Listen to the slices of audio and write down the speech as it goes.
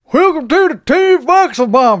Welcome to the Tim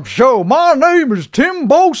Vaxelbaum Show. My name is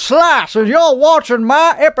Timbo Slice, and you're watching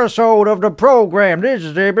my episode of the program. This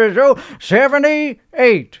is episode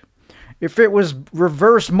 78. If it was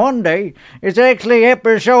Reverse Monday, it's actually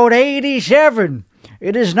episode 87.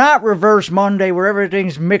 It is not Reverse Monday where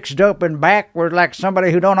everything's mixed up and backward like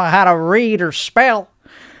somebody who don't know how to read or spell.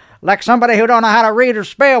 Like somebody who don't know how to read or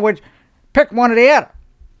spell, which pick one or the other.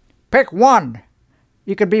 Pick one.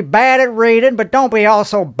 You could be bad at reading, but don't be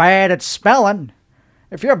also bad at spelling.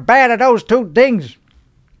 If you're bad at those two things,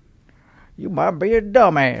 you might be a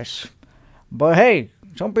dumbass. But hey,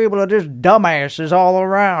 some people are just dumbasses all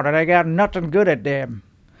around, and they got nothing good at them.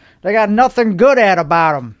 They got nothing good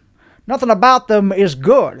about them. Nothing about them is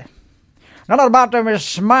good. Nothing about them is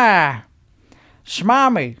smarmy.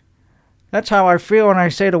 That's how I feel when I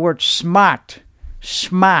say the word smart.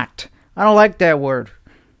 Smart. I don't like that word.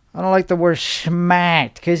 I don't like the word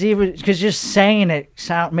smart, because just saying it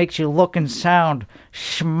makes you look and sound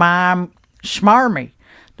schmarmy.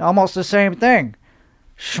 Almost the same thing.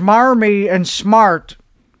 Schmarmy and smart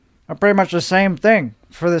are pretty much the same thing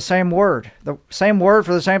for the same word. The same word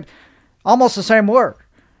for the same, almost the same word.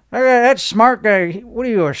 That smart guy, what are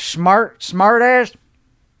you, a smart ass?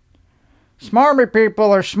 Smarmy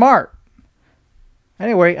people are smart.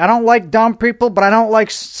 Anyway, I don't like dumb people, but I don't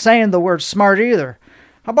like saying the word smart either.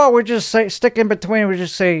 How about we just stick in between, we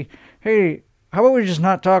just say, hey, how about we just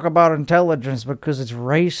not talk about intelligence because it's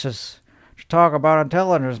racist to talk about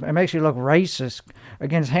intelligence. It makes you look racist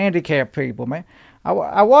against handicapped people, man.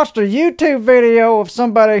 I watched a YouTube video of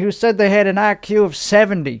somebody who said they had an IQ of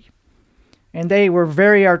 70. And they were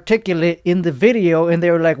very articulate in the video, and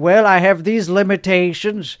they were like, well, I have these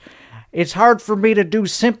limitations. It's hard for me to do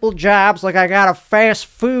simple jobs, like I got a fast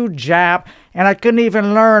food job, and I couldn't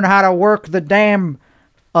even learn how to work the damn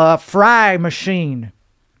fry machine.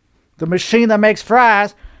 The machine that makes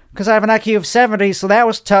fries, because I have an IQ of 70, so that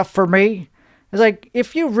was tough for me. It's like,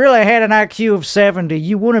 if you really had an IQ of 70,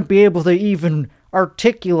 you wouldn't be able to even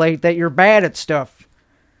articulate that you're bad at stuff.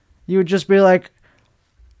 You would just be like,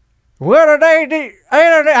 what did they do?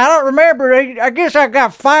 I don't remember. I guess I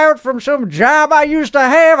got fired from some job I used to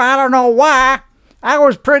have. I don't know why. I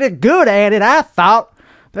was pretty good at it, I thought.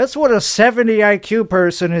 That's what a 70 IQ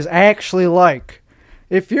person is actually like.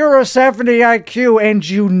 If you're a 70 IQ and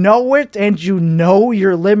you know it and you know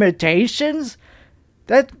your limitations,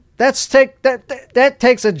 that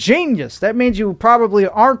takes a genius. That means you probably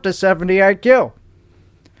aren't a 70 IQ.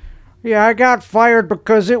 Yeah, I got fired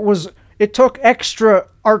because it took extra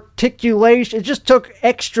articulation. It just took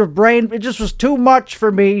extra brain. It just was too much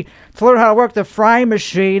for me to learn how to work the frying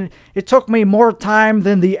machine. It took me more time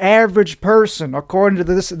than the average person. According to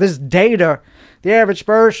this data, the average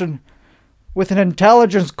person with an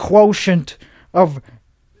intelligence quotient of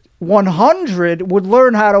 100 would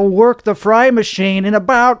learn how to work the frying machine in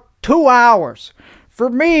about 2 hours. For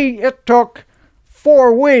me, it took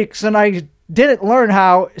 4 weeks, and I didn't learn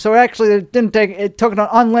how, so actually it took an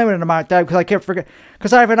unlimited amount of time because I kept forgetting,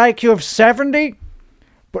 because I have an IQ of 70,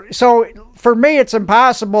 but so for me it's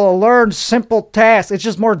impossible to learn simple tasks. It's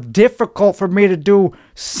just more difficult for me to do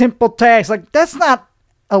simple tasks. Like, that's not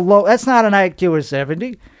an IQ of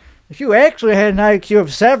 70. If you actually had an IQ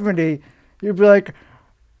of 70, you'd be like,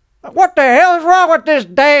 what the hell is wrong with this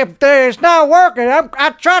damn thing? It's not working.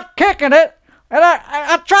 I tried kicking it, and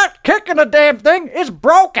I tried kicking the damn thing. It's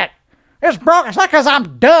broken. It's broken. It's not because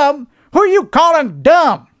I'm dumb. Who are you calling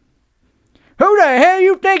dumb? Who the hell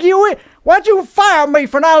you think you is? Why'd you fire me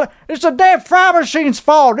for not... It's the damn fry machine's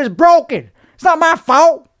fault. It's broken. It's not my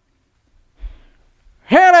fault.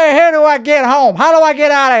 How the hell do I get home? How do I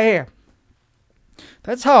get out of here?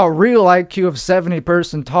 That's how a real IQ of 70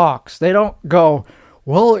 person talks. They don't go,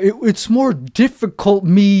 well, it's more difficult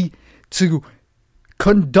me to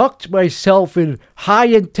conduct myself in high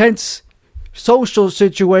intense social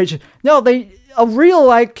situations. No, a real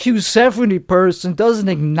IQ 70 person doesn't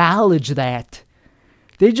acknowledge that.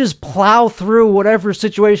 They just plow through whatever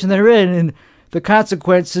situation they're in, and the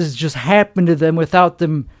consequences just happen to them without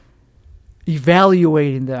them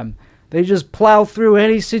evaluating them. They just plow through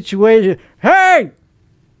any situation. Hey!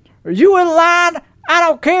 Are you in line? I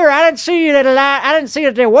don't care. I didn't see you in line. I didn't see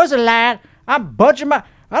that there was a line. I'm budging my...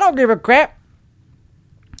 I don't give a crap.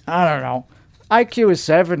 I don't know. IQ is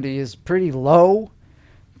 70 is pretty low,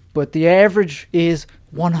 but the average is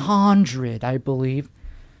 100, I believe.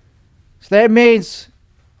 So that means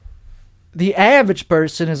the average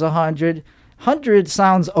person is 100. 100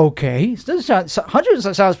 sounds okay.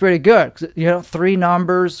 100 sounds pretty good. You know, 3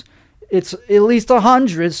 numbers. It's at least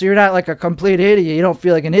 100, so you're not like a complete idiot. You don't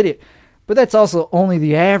feel like an idiot. But that's also only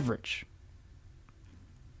the average.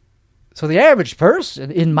 So the average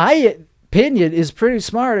person, in my opinion, is pretty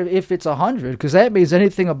smart if it's 100, because that means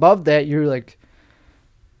anything above that, you're like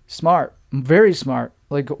smart, very smart,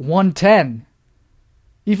 like 110.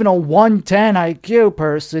 Even a 110 IQ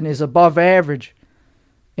person is above average.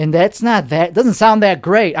 And that's not that, doesn't sound that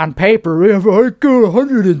great on paper. We have an IQ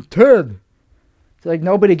 110. It's like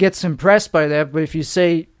nobody gets impressed by that, but if you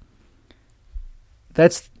say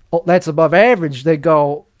that's above average, they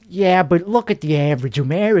go, yeah, but look at the average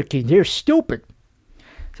American. They're stupid.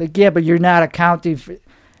 It's like, yeah, but you're not accounting for...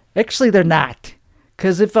 Actually, they're not.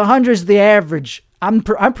 Because if 100 is the average, I'm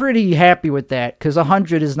pretty happy with that. Because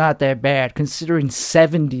 100 is not that bad, considering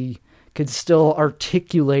 70 can still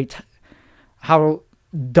articulate how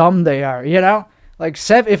dumb they are, you know? Like,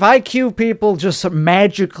 if IQ people just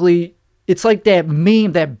magically... It's like that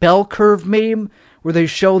meme, that bell curve meme, where they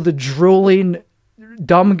show the drooling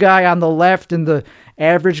dumb guy on the left and the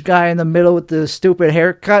average guy in the middle with the stupid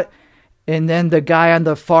haircut, and then the guy on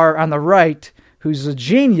the right who's a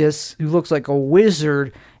genius, who looks like a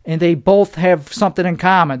wizard, and they both have something in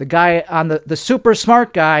common. The guy on the super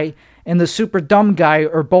smart guy and the super dumb guy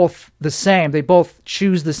are both the same. They both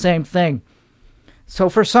choose the same thing. So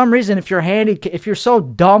for some reason, if you're so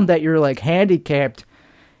dumb that you're like handicapped,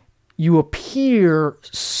 you appear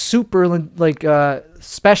super like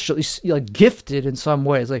special, like gifted in some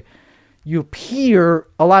ways. Like you appear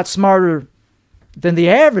a lot smarter than the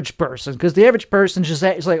average person, because the average person just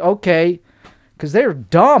is like, okay, because they're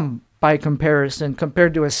dumb by comparison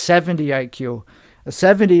compared to a 70 IQ. A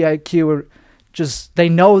 70 IQ are just, they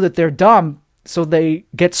know that they're dumb, so they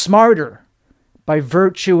get smarter by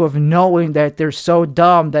virtue of knowing that they're so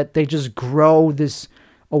dumb that they just grow this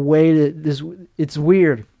away to this. It's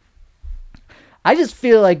weird. I just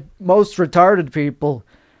feel like most retarded people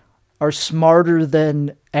are smarter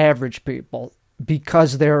than average people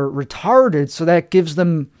because they're retarded. So that gives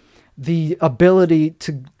them the ability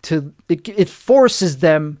it forces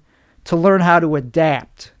them to learn how to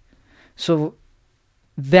adapt. So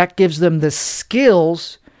that gives them the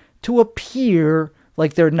skills to appear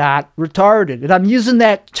like they're not retarded. And I'm using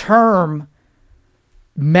that term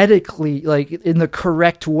medically, like in the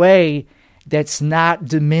correct way, that's not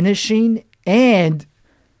diminishing. And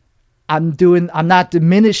I'm not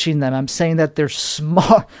diminishing them. I'm saying that they're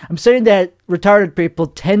smart. I'm saying that retarded people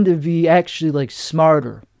tend to be actually like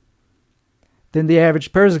smarter than the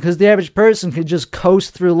average person, because the average person can just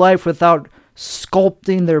coast through life without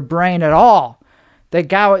sculpting their brain at all. They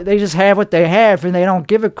just have what they have, and they don't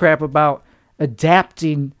give a crap about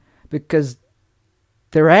adapting because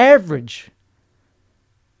they're average.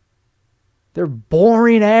 They're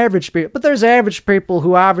boring average people. But there's average people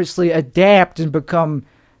who obviously adapt and become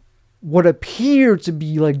what appear to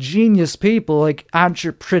be like genius people, like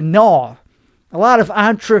entrepreneur. A lot of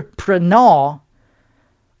entrepreneur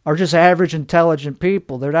are just average intelligent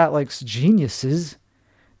people. They're not like geniuses.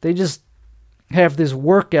 They just have this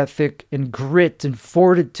work ethic and grit and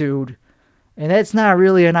fortitude. And that's not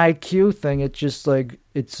really an IQ thing. It's just like,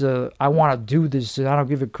 I want to do this and I don't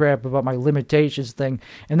give a crap about my limitations thing.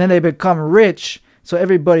 And then they become rich, so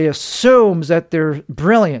everybody assumes that they're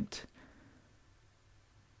brilliant.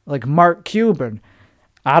 Like Mark Cuban.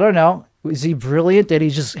 I don't know. Is he brilliant that he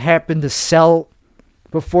just happened to sell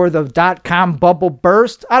before the .com bubble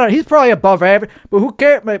burst? I don't know. He's probably above average, but who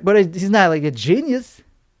cares? But he's not like a genius.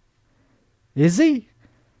 Is he?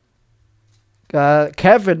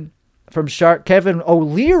 Kevin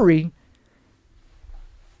O'Leary,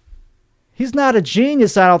 he's not a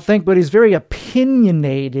genius, I don't think, but he's very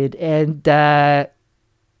opinionated, and the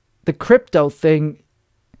crypto thing,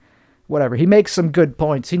 whatever, he makes some good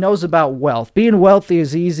points. He knows about wealth. Being wealthy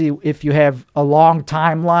is easy if you have a long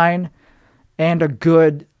timeline and a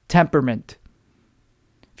good temperament.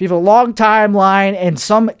 If you have a long timeline and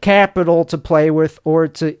some capital to play with,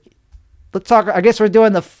 let's talk, I guess we're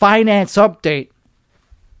doing the finance update.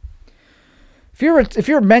 If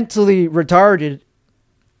you're mentally retarded,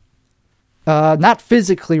 not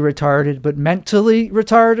physically retarded, but mentally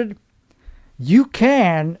retarded, you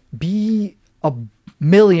can be a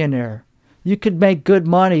millionaire. You could make good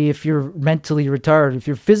money if you're mentally retarded. If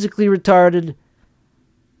you're physically retarded,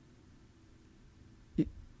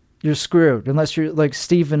 you're screwed. Unless you're like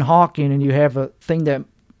Stephen Hawking and you have a thing that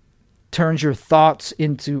turns your thoughts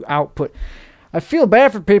into output. I feel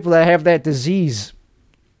bad for people that have that disease,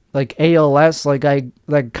 like ALS, like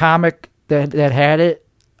that comic that had it.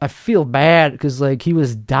 I feel bad because like he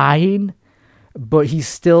was dying, but he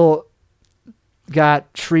still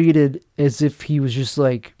got treated as if he was just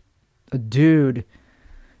like a dude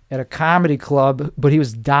at a comedy club, but he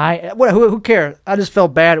was dying. Who cares? I just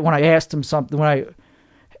felt bad when I asked him something, when I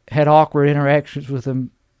had awkward interactions with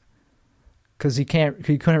him because he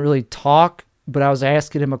couldn't really talk, but I was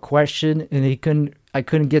asking him a question and I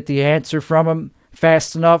couldn't get the answer from him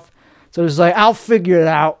fast enough. So it was like, I'll figure it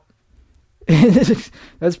out.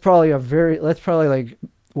 That's probably like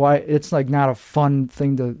why it's like not a fun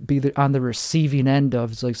thing to be on the receiving end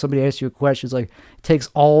of. It's like somebody asks you a question, it's like it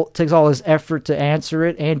takes all this effort to answer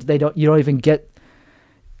it, and you don't even get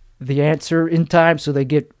the answer in time, so they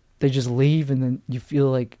just leave, and then you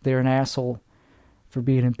feel like they're an asshole for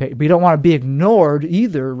being impatient. But you don't want to be ignored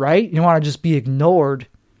either, right? You don't want to just be ignored.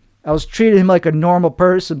 I was treating him like a normal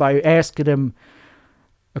person by asking him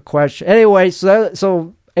a question. Anyway,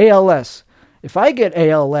 so ALS. If I get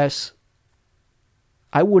ALS,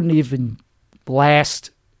 I wouldn't even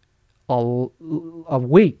last a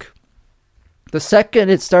week. The second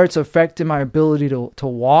it starts affecting my ability to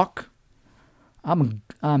walk, I'm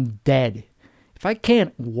dead. If I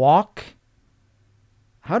can't walk,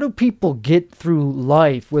 how do people get through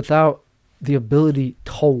life without the ability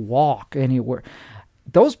to walk anywhere?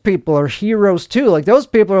 Those people are heroes too. Like, those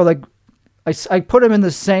people are like, I put them in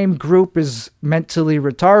the same group as mentally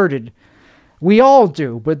retarded. We all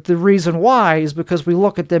do, but the reason why is because we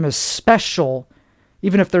look at them as special.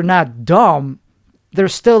 Even if they're not dumb, they're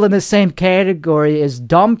still in the same category as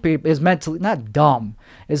dumb people, as mentally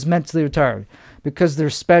retarded, because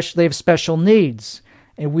they're special. They have special needs,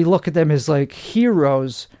 and we look at them as like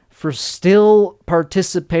heroes for still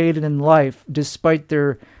participating in life despite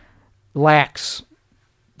their lacks,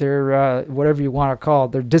 their whatever you want to call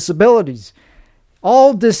it, their disabilities.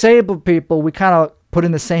 All disabled people we kind of put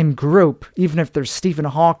in the same group, even if they're Stephen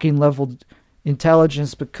Hawking level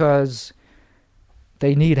intelligence, because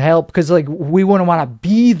they need help, because like we wouldn't want to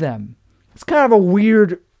be them. It's kind of a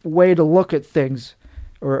weird way to look at things,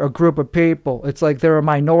 or a group of people. It's like they're a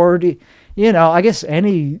minority. I guess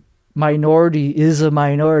any minority is a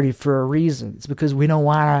minority for a reason. It's because we don't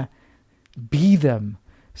want to be them,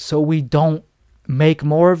 so we don't make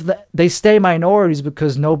more of that. They stay minorities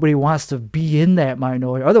because nobody wants to be in that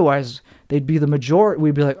minority. Otherwise, they'd be the majority.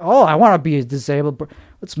 We'd be like, oh, I want to be a disabled.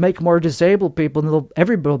 Let's make more disabled people, and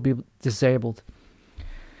everybody will be disabled.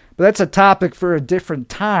 But that's a topic for a different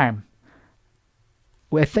time.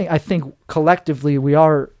 I think collectively we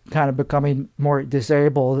are kind of becoming more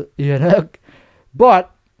disabled,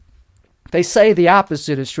 But they say the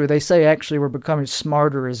opposite is true. They say actually we're becoming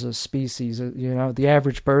smarter as a species. The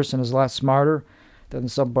average person is a lot smarter than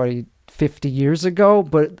somebody 50 years ago,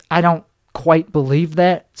 but I don't quite believe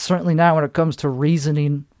that. Certainly not when it comes to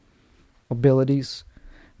reasoning abilities.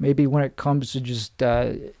 Maybe when it comes to just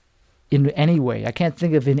in any way. I can't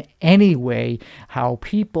think of in any way how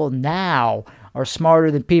people now are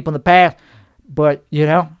smarter than people in the past. But,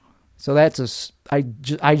 so that's I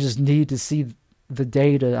just need to see the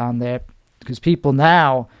data on that, because people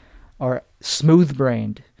now are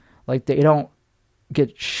smooth-brained. Like, they don't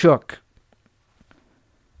get shook.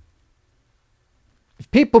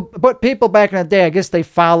 But people back in the day, I guess they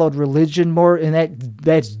followed religion more, and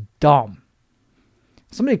that's dumb.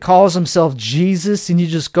 Somebody calls himself Jesus, and you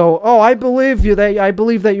just go, oh, I believe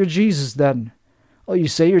that you're Jesus then. Oh, you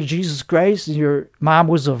say you're Jesus Christ, and your mom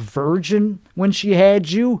was a virgin when she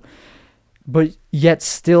had you, but yet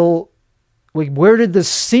still, like, where did the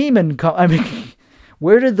semen come? I mean,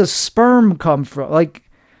 where did the sperm come from? Like,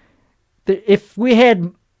 if we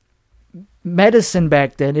had medicine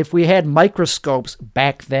back then, if we had microscopes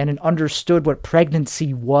back then and understood what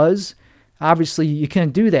pregnancy was, obviously you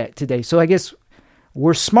can't do that today. So I guess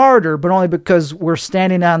we're smarter, but only because we're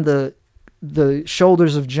standing on the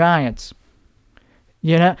shoulders of giants.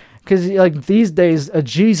 Because like these days, a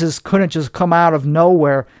Jesus couldn't just come out of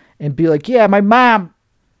nowhere and be like, yeah, my mom,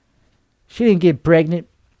 she didn't get pregnant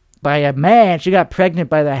by a man. She got pregnant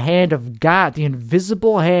by the hand of God. The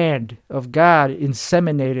invisible hand of God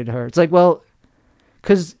inseminated her. It's like, well,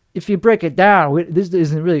 because if you break it down, this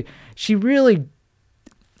isn't really,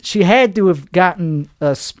 she had to have gotten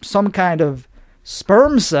some kind of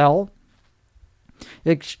sperm cell.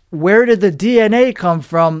 Like, where did the DNA come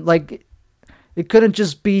from? Like, it couldn't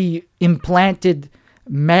just be implanted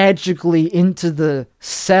magically into the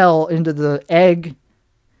cell, into the egg.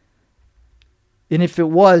 And if it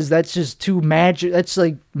was, that's just too magic. That's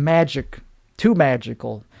like magic, too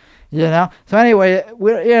magical, So anyway,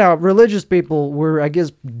 religious people were, I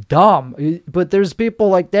guess, dumb. But there's people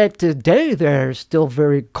like that today that are still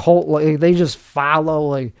very cult. Like, they just follow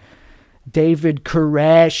like David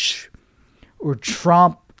Koresh or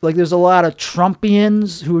Trump. Like, there's a lot of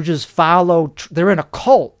Trumpians who just follow. They're in a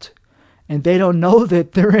cult, and they don't know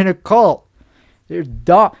that they're in a cult. They're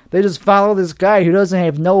dumb. They just follow this guy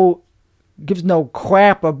who gives no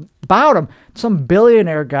crap about him. Some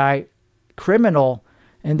billionaire guy, criminal,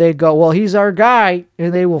 and they go, well, he's our guy,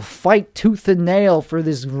 and they will fight tooth and nail for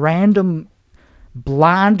this random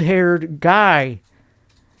blonde-haired guy,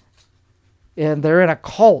 and they're in a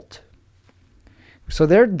cult. So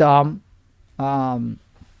they're dumb,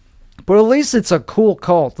 but at least it's a cool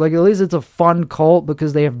cult. Like, at least it's a fun cult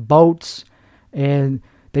because they have boats and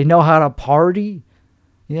they know how to party.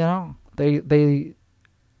 You know, they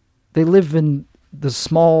live in the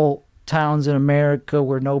small towns in America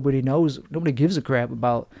where nobody gives a crap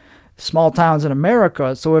about small towns in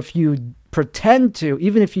America. So if you pretend to,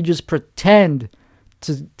 even if you just pretend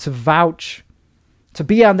to vouch, to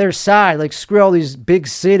be on their side, like screw all these big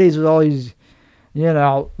cities with all these, you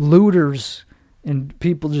know, looters and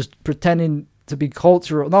people just pretending to be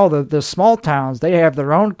cultural. No, the small towns, they have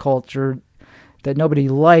their own culture that nobody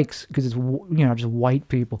likes because it's, you know, just white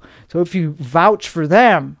people. So if you vouch for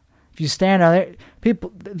them, if you stand on it,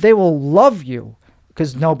 people, they will love you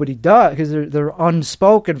because nobody does, because they're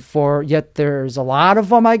unspoken for, yet there's a lot of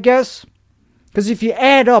them, I guess. Because if you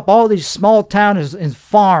add up all these small towns and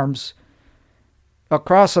farms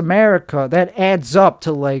across America, that adds up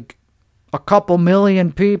to like a couple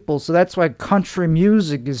million people. So that's why country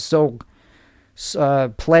music is so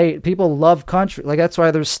played. People love country. Like, that's why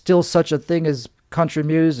there's still such a thing as country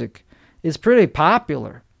music. It's pretty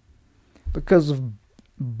popular because of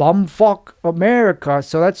bumfuck America.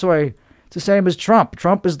 So that's why it's the same as Trump.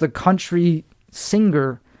 Trump is the country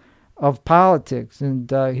singer of politics, and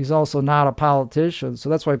he's also not a politician. So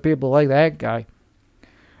that's why people like that guy.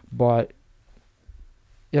 But,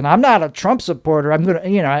 you know, I'm not a Trump supporter. I'm gonna,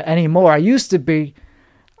 you know, anymore. I used to be.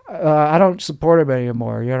 I don't support him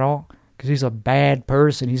anymore. You know, because he's a bad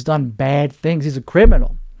person. He's done bad things. He's a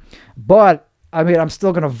criminal. But I mean, I'm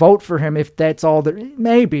still gonna vote for him if that's all that.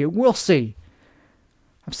 Maybe we'll see.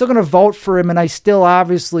 I'm still gonna vote for him, and I still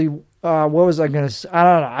obviously. What was I gonna say? I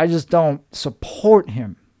don't know. I just don't support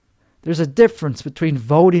him. There's a difference between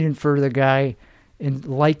voting for the guy and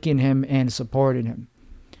liking him and supporting him.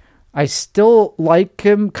 I still like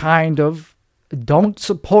him, kind of, don't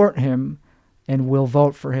support him, and will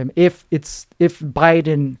vote for him if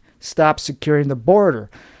Biden stops securing the border.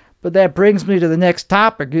 But that brings me to the next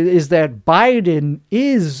topic, is that Biden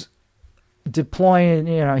is deploying,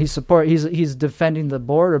 you know, he's defending the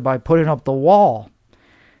border by putting up the wall.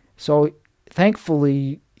 So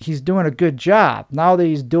thankfully, he's doing a good job. Now that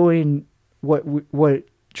he's doing what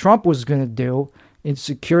Trump was going to do and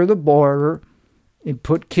secure the border and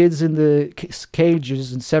put kids in the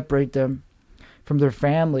cages and separate them from their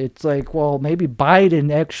family, it's like, well, maybe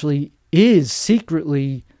Biden actually is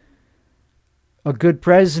secretly a good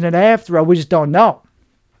president after all. We just don't know.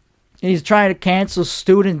 And he's trying to cancel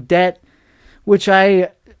student debt, which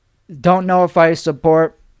I don't know if I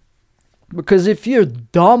support, because if you're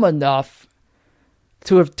dumb enough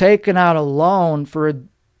to have taken out a loan for a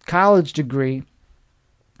college degree,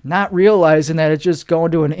 not realizing that it's just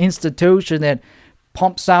going to an institution that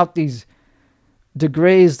pumps out these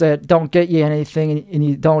degrees that don't get you anything, and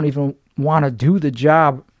you don't even want to do the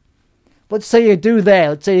job. Let's say you do that.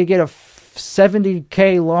 Let's say you get a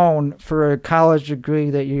 $70,000 loan for a college degree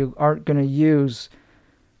that you aren't going to use.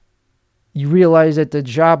 You realize that the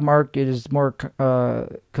job market is more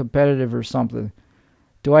competitive or something.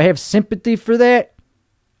 Do I have sympathy for that?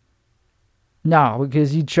 No,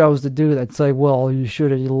 because you chose to do that. It's like, well, you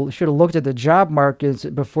should have looked at the job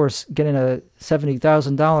market before getting a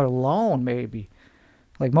 $70,000 loan, maybe.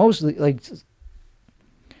 Like mostly, like,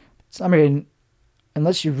 I mean,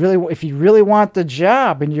 if you really want the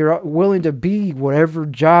job and you're willing to be whatever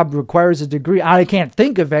job requires a degree, I can't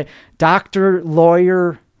think of it. Doctor,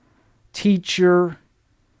 lawyer, teacher,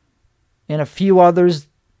 and a few others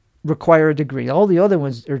require a degree. All the other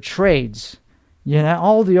ones are trades. You know,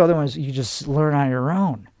 all the other ones you just learn on your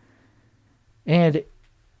own. And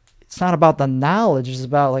it's not about the knowledge, it's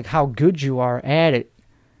about like how good you are at it.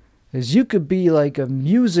 Because you could be like a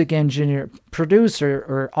music engineer, producer,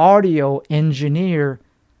 or audio engineer,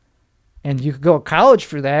 and you could go to college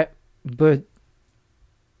for that, but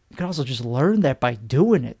you can also just learn that by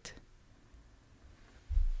doing it.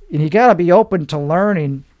 And you got to be open to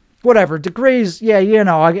learning whatever degrees. Yeah, you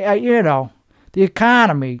know, the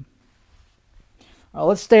economy.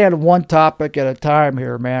 Let's stay on one topic at a time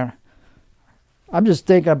here, man. I'm just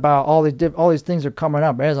thinking about all these things are coming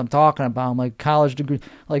up as I'm talking about them, like college degree,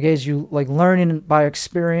 like as you like learning by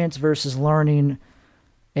experience versus learning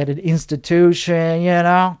at an institution, you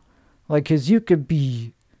know, like because you could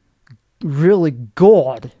be really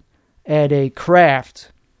good at a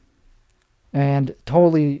craft and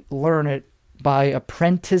totally learn it by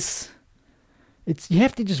apprentice. You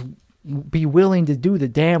have to just be willing to do the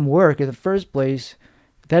damn work in the first place.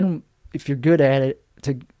 Then, if you're good at it,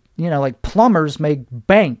 to, like plumbers make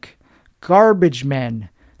bank. Garbage men,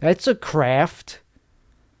 that's a craft.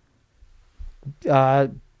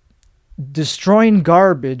 Destroying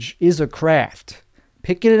garbage is a craft.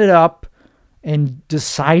 Picking it up and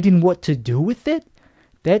deciding what to do with it,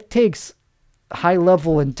 that takes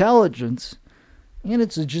high-level intelligence, and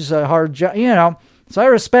it's just a hard job, So I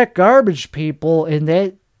respect garbage people, and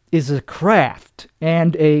that is a craft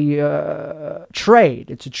and a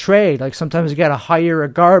trade. It's a trade. Like sometimes you got to hire a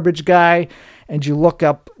garbage guy, and you look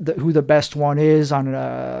up who the best one is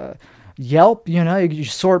on Yelp. You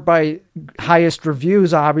sort by highest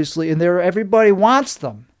reviews, obviously, and everybody wants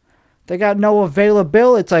them. They got no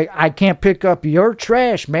availability. It's like, I can't pick up your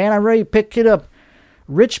trash, man. I'm ready to pick it up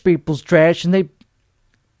rich people's trash, and they,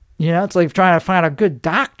 it's like trying to find a good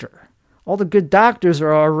doctor. All the good doctors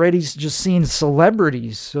are already just seeing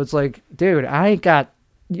celebrities. So it's like, dude, I ain't got,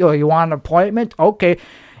 you want an appointment? Okay.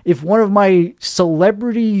 If one of my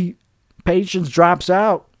celebrity patients drops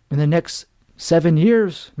out in the next 7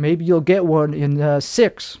 years, maybe you'll get one in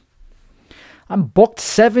 6. I'm booked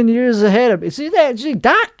 7 years ahead of it. See,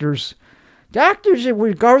 doctors,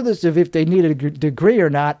 regardless of if they need a degree or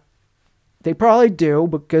not, they probably do,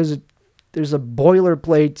 because there's a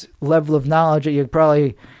boilerplate level of knowledge that you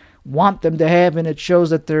probably want them to have, and it shows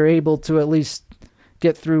that they're able to at least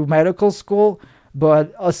get through medical school.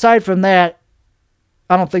 But aside from that,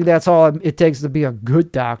 I don't think that's all it takes to be a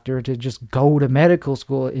good doctor, to just go to medical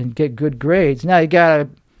school and get good grades. Now you got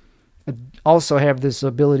to also have this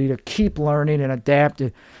ability to keep learning and adapt.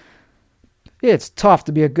 It's tough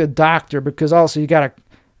to be a good doctor, because also you got to,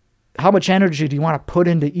 how much energy do you want to put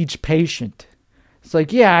into each patient? It's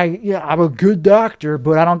like, I'm a good doctor,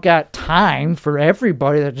 but I don't got time for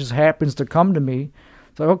everybody that just happens to come to me.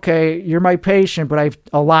 It's like, okay, you're my patient, but I've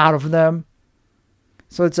a lot of them.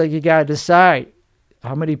 So it's like, you got to decide,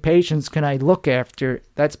 how many patients can I look after?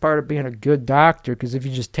 That's part of being a good doctor, because if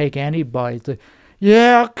you just take anybody, it's like,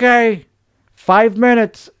 okay, 5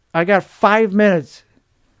 minutes. I got 5 minutes.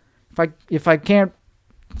 If I can't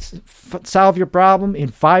solve your problem in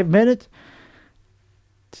 5 minutes,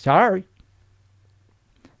 sorry.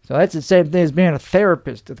 So that's the same thing as being a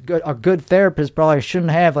therapist. A good therapist probably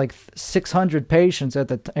shouldn't have like 600 patients at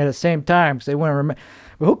the same time, because they want to remember.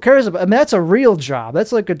 But who cares about? I mean, that's a real job.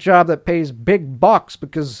 That's like a job that pays big bucks,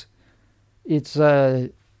 because it's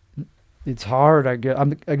hard. I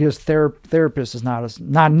guess therapist is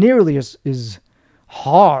not nearly as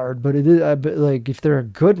hard, but it is. But like, if they're a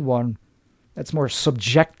good one, that's more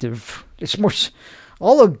subjective. It's more.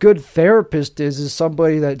 All a good therapist is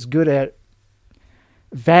somebody that's good at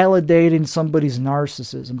validating somebody's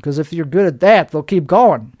narcissism. Because if you're good at that, they'll keep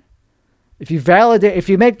going. If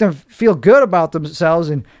you make them feel good about themselves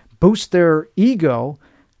and boost their ego,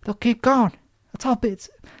 they'll keep going.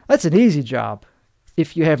 That's an easy job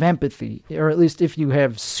if you have empathy, or at least if you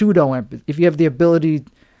have pseudo-empathy. If you have the ability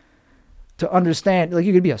to understand, like,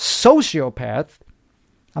 you could be a sociopath.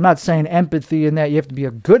 I'm not saying empathy in that you have to be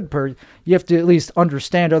a good person. You have to at least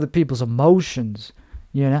understand other people's emotions.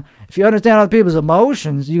 If you understand other people's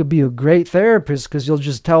emotions, you'll be a great therapist, because you'll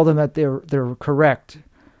just tell them that they're correct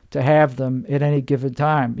to have them at any given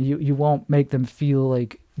time. You won't make them feel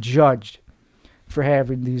like judged for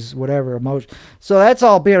having these whatever emotions. So that's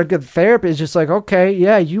all being a good therapist. Just like, okay,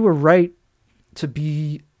 yeah, you were right to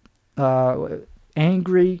be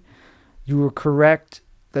angry. You were correct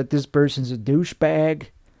that this person's a douchebag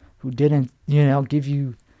who didn't, give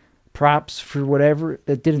you props for whatever,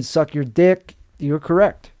 that didn't suck your dick. You're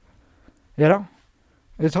correct.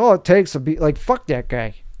 It's all it takes to be like, fuck that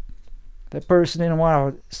guy. That person didn't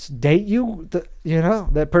want to date you.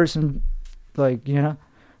 That person,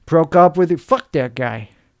 broke up with you. Fuck that guy.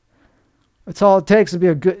 That's all it takes to be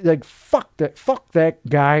a good, fuck that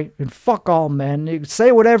guy, and fuck all men. You can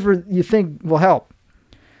say whatever you think will help.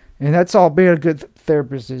 And that's all being a good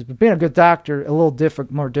therapist is. But being a good doctor, a little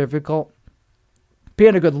more difficult.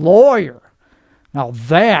 Being a good lawyer, now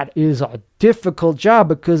that is a difficult job,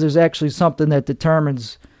 because there's actually something that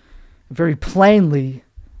determines very plainly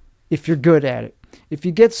if you're good at it. If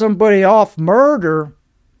you get somebody off murder,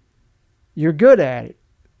 you're good at it.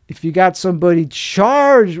 If you got somebody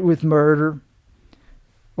charged with murder,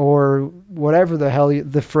 or whatever the hell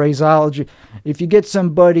the phraseology, if you get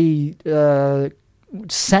somebody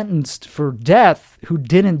sentenced for death who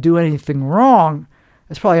didn't do anything wrong,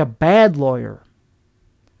 that's probably a bad lawyer.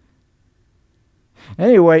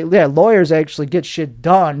 Anyway, yeah, lawyers actually get shit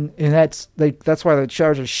done, and that's why they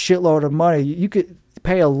charge a shitload of money. You could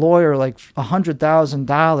pay a lawyer like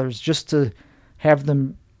 $100,000 just to have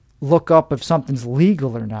them look up if something's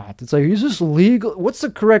legal or not. It's like, is this legal? What's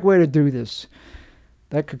the correct way to do this?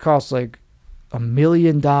 That could cost like $1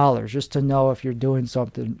 million just to know if you're doing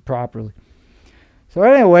something properly. So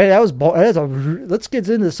anyway, let's get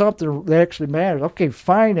into something that actually matters. Okay,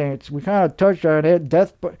 finance. We kind of touched on it.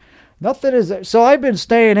 Death, but nothing is. So I've been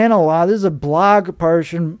staying in a lot. This is a blog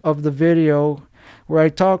portion of the video where I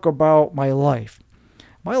talk about my life.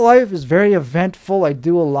 My life is very eventful. I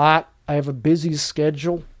do a lot. I have a busy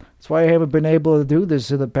schedule. That's why I haven't been able to do this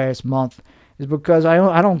in the past month. Is because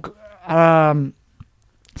I don't.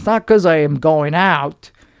 It's not because I am going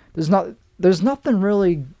out. There's nothing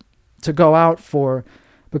really to go out for,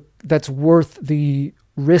 but that's worth the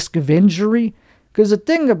risk of injury. Because the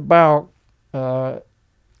thing about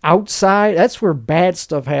outside, that's where bad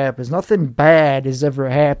stuff happens. Nothing bad has ever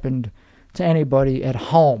happened to anybody at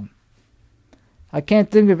home. I can't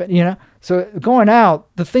think of it, So going out,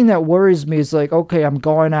 the thing that worries me is like, okay, I'm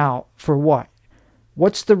going out for what?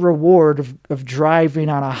 What's the reward of driving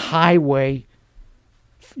on a highway?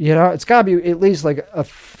 It's got to be at least like a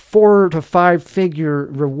 4 to 5 figure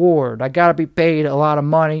reward. I got to be paid a lot of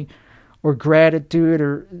money or gratitude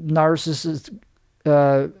or narcissist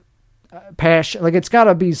passion. Like, it's got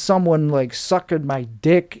to be someone like sucking my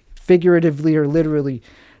dick, figuratively or literally,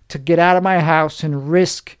 to get out of my house and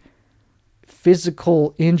risk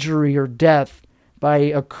physical injury or death by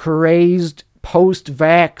a crazed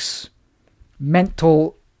post-vax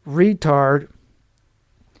mental retard.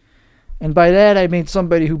 And by that, I mean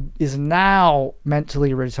somebody who is now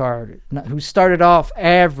mentally retarded, who started off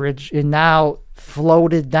average and now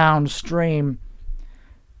floated downstream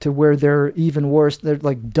to where they're even worse. They're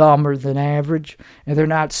like dumber than average, and they're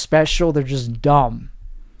not special. They're just dumb.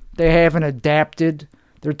 They haven't adapted.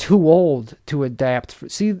 They're too old to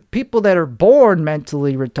adapt. See, people that are born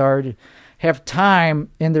mentally retarded have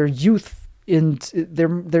time in their youth,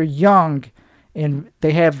 they're young, and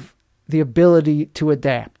they have the ability to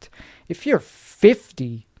adapt. If you're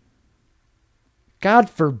 50, God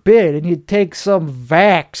forbid, and you take some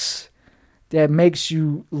vax that makes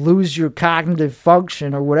you lose your cognitive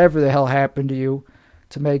function or whatever the hell happened to you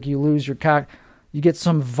to make you lose your you get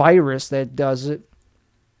some virus that does it.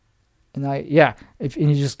 And and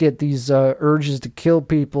you just get these urges to kill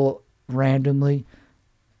people randomly.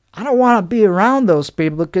 I don't want to be around those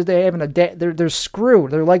people because they haven't they're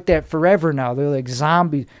screwed. They're like that forever now. They're like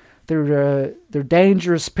zombies. They're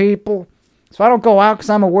dangerous people. So I don't go out because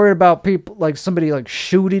I'm worried about people, like somebody like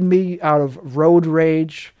shooting me out of road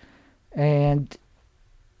rage. And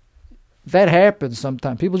that happens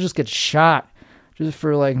sometimes. People just get shot just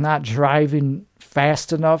for like not driving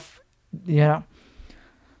fast enough,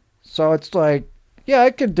 So it's like, yeah,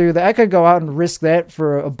 I could do that. I could go out and risk that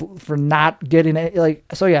for not getting it.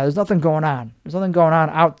 There's nothing going on. There's nothing going on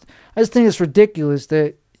out. I just think it's ridiculous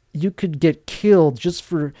that you could get killed just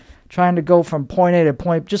for trying to go from point A to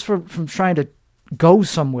point, just from trying to go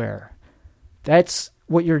somewhere. That's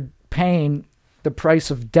what you're paying the price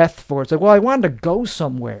of death for. It's like, well, I wanted to go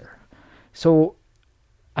somewhere. So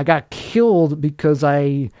I got killed because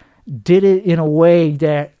I did it in a way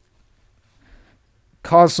that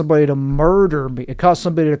caused somebody to murder me. It caused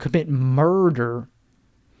somebody to commit murder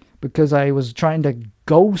because I was trying to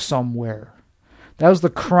go somewhere. That was the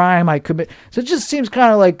crime I commit. So it just seems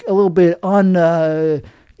kind of like a little bit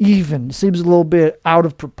uneven. It seems a little bit out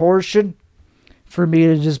of proportion for me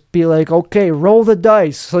to just be like, okay, roll the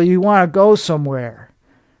dice. So you want to go somewhere,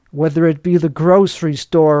 whether it be the grocery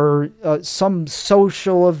store or some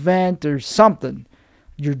social event or something,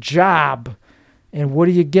 your job. And what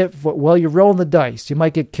do you get? Well, you're rolling the dice. You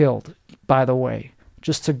might get killed, by the way,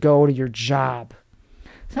 just to go to your job.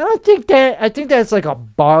 I think that's like a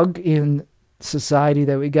bug in society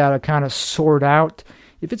that we got to kind of sort out.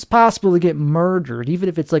 If it's possible to get murdered, even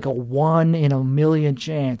if it's like a 1 in a million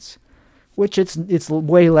chance, which it's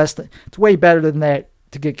way less than, it's way better than that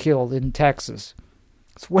to get killed in Texas.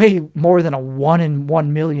 It's way more than a 1 in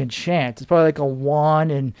 1 million chance. It's probably like a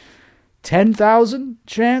 1 in 10,000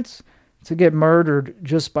 chance to get murdered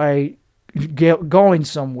just by going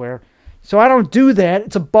somewhere. So I don't do that.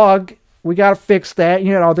 It's a bug. We got to fix that.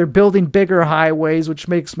 They're building bigger highways, which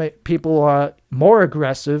makes people more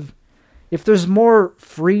aggressive. If there's more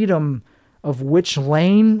freedom of which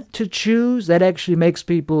lane to choose, that actually makes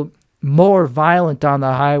people more violent on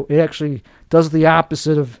the highway. It actually does the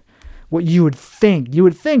opposite of what you would think. You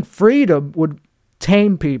would think freedom would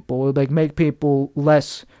tame people, would like make people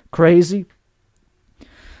less crazy.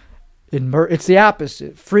 It's the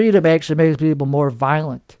opposite. Freedom actually makes people more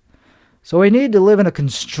violent. So we need to live in a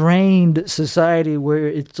constrained society where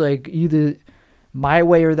it's like either my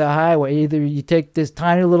way or the highway. Either you take this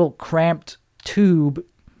tiny little cramped tube,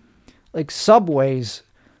 like subways,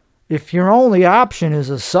 if your only option is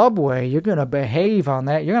a subway, you're going to behave on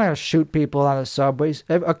that. You're going to shoot people on the subways.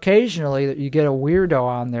 Occasionally, you get a weirdo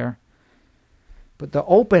on there. But the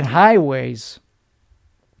open highways,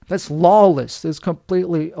 that's lawless. It's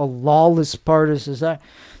completely a lawless part of society.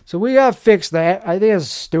 So we got to fix that. I think it's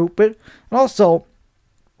stupid. And also,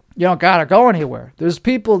 you don't got to go anywhere. There's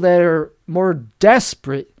people that are more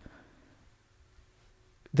desperate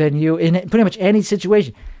than you in pretty much any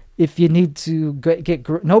situation. If you need to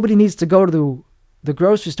nobody needs to go to the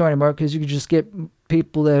grocery store anymore, because you can just get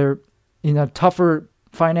people that are, tougher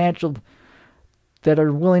financial, that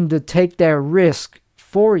are willing to take that risk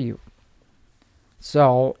for you.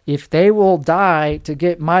 So if they will die to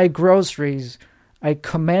get my groceries, I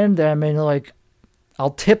commend them, and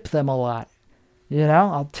I'll tip them a lot.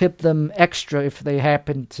 I'll tip them extra if they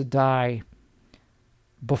happen to die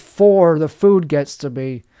before the food gets to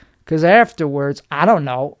me. Because afterwards, I don't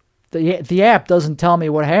know. The app doesn't tell me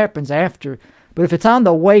what happens after. But if it's on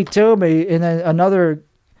the way to me and then another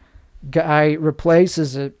guy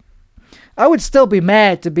replaces it, I would still be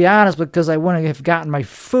mad, to be honest, because I wouldn't have gotten my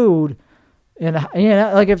food. And,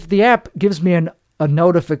 if the app gives me a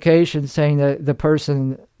notification saying that the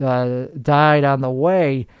person died on the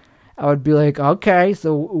way, I would be like, okay,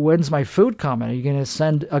 so when's my food coming? Are you going to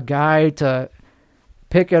send a guy to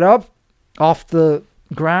pick it up off the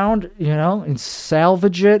ground, and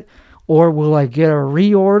salvage it? Or will I get a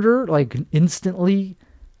reorder, instantly,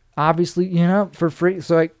 obviously, for free?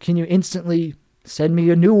 So can you instantly send me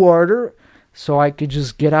a new order so I could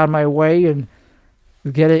just get on my way and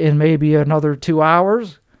get it in maybe another 2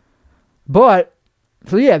 hours? But,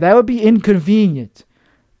 so yeah, that would be inconvenient.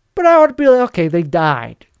 But I would be like, okay, they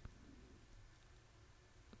died.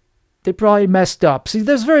 They probably messed up. See,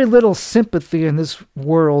 there's very little sympathy in this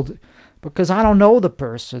world because I don't know the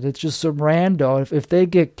person. It's just some rando. If they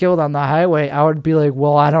get killed on the highway, I would be like,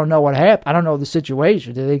 well, I don't know what happened. I don't know the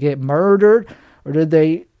situation. Did they get murdered, or did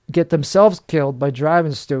they get themselves killed by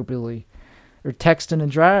driving stupidly or texting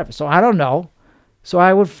and driving? So I don't know. So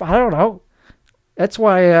I don't know. That's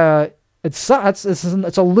why it's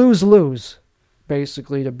a lose-lose,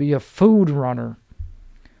 basically, to be a food runner.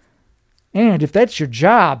 And if that's your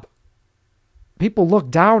job, people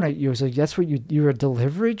look down at you. It's like, that's what you're a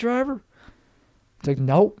delivery driver? It's like,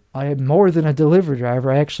 nope, I am more than a delivery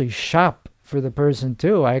driver. I actually shop for the person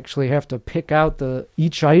too. I actually have to pick out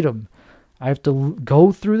each item. I have to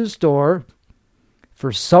go through the store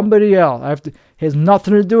for somebody else. It has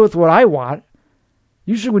nothing to do with what I want.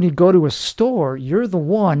 Usually when you go to a store, you're the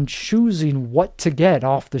one choosing what to get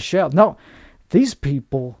off the shelf. No, these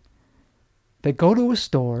people, they go to a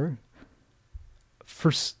store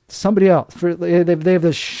for somebody else. They have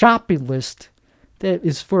this shopping list that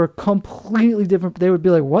is for a completely different. They would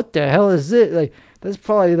be like, "What the hell is it?" That's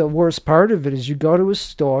probably the worst part of it. Is you go to a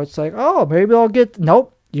store, it's like, "Oh, maybe I'll get."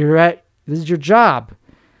 Nope, this is your job.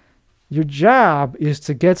 Your job is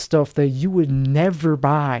to get stuff that you would never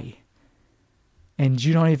buy, and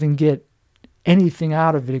you don't even get anything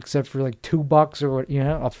out of it except for $2 or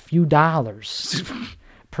a few dollars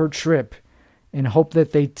per trip, and hope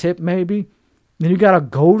that they tip maybe. Then you gotta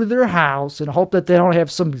go to their house and hope that they don't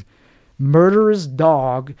have some murderous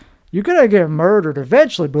dog. You're gonna get murdered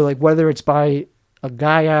eventually, but whether it's by a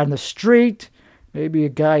guy on the street, maybe a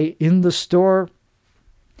guy in the store,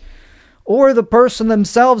 or the person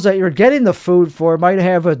themselves that you're getting the food for might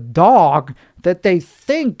have a dog that they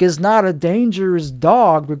think is not a dangerous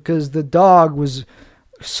dog because the dog was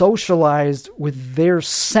socialized with their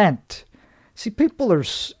scent. See, people are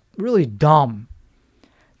really dumb.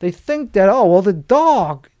 They think that, oh, well, the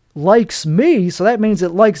dog likes me, so that means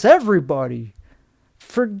it likes everybody.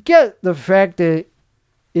 Forget the fact that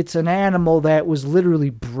it's an animal that was literally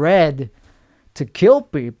bred to kill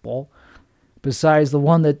people, besides the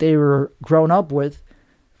one that they were grown up with.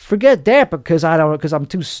 Forget that because I'm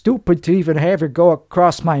too stupid to even have it go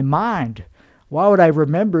across my mind. Why would I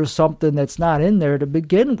remember something that's not in there to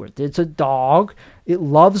begin with? It's a dog. It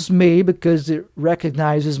loves me because it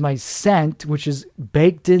recognizes my scent, which is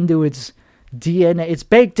baked into its DNA. It's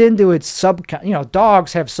baked into its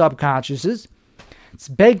dogs have subconsciouses. It's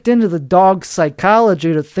baked into the dog's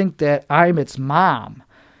psychology to think that I'm its mom.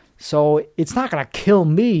 So it's not going to kill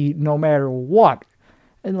me no matter what,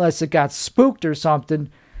 unless it got spooked or something,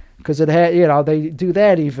 because it had, they do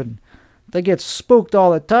that even. They get spooked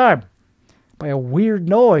all the time by a weird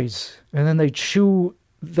noise, and then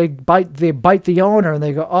they bite the owner, and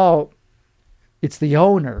they go, oh, it's the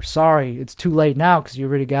owner. Sorry, it's too late now because you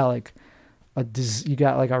already got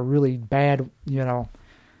a really bad,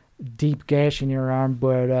 deep gash in your arm.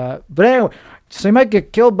 But anyway, so you might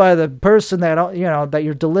get killed by the person that that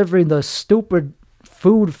you're delivering the stupid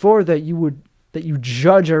food for that you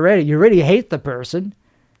judge already. You already hate the person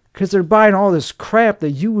because they're buying all this crap that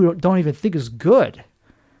you don't even think is good.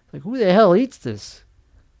 Like, who the hell eats this?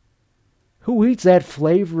 Who eats that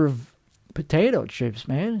flavor of potato chips,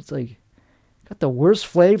 man? It's like, got the worst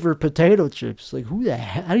flavor of potato chips. Like, who the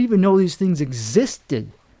hell? I didn't even know these things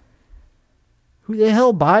existed. Who the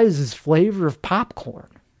hell buys this flavor of popcorn?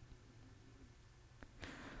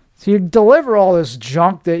 So you deliver all this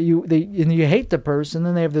junk and you hate the person,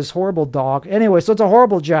 then they have this horrible dog. Anyway, so it's a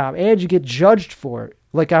horrible job, and you get judged for it,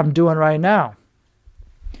 like I'm doing right now.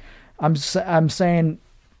 I'm saying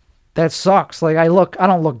that sucks. Like I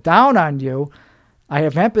don't look down on you. I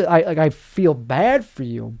have empathy. I feel bad for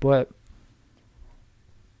you, but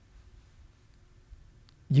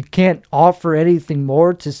you can't offer anything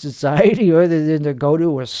more to society other than to go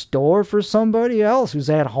to a store for somebody else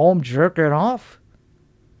who's at home jerking off.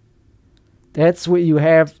 That's what you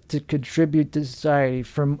have to contribute to society.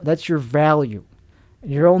 That's your value.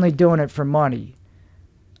 And you're only doing it for money.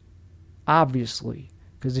 Obviously.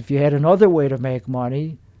 Because if you had another way to make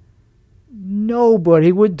money,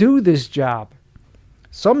 nobody would do this job.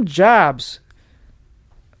 Some jobs,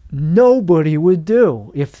 nobody would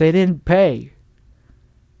do if they didn't pay.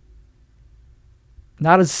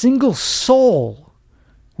 Not a single soul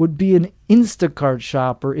would be an Instacart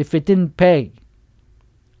shopper if it didn't pay.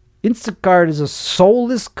 Instacart is a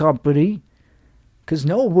soulless company because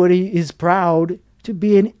nobody is proud to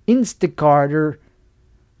be an Instacarter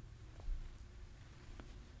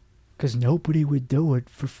because nobody would do it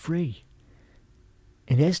for free.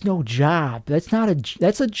 And that's no job. That's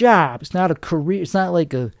a job. It's not a career. It's not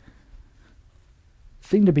like a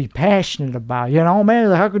thing to be passionate about. You know,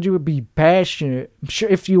 man, how could you be passionate? I'm sure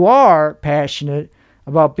if you are passionate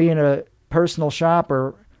about being a personal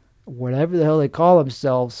shopper, whatever the hell they call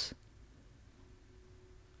themselves,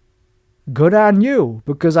 good on you,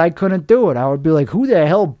 because I couldn't do it. I would be like, who the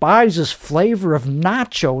hell buys this flavor of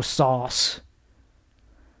nacho sauce?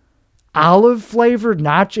 Olive flavored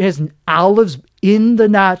nacho, has olives in the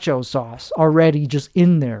nacho sauce already, just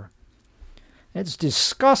in there. It's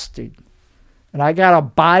disgusting. And I gotta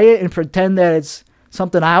buy it and pretend that it's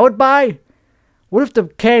something I would buy? What if the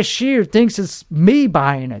cashier thinks it's me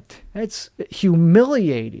buying it? That's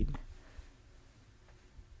humiliating.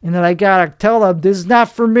 And then I gotta tell them, this is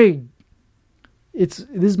not for me. This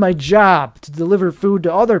is my job to deliver food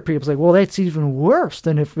to other people. It's like, well, that's even worse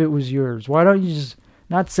than if it was yours. Why don't you just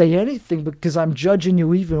not say anything? Because I'm judging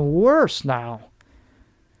you even worse now.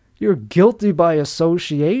 You're guilty by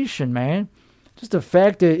association, man. Just the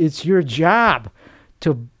fact that it's your job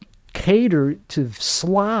to cater to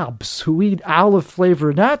slobs who eat olive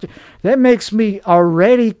flavored nachos, that makes me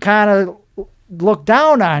already kind of look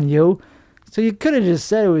down on you. So you could have just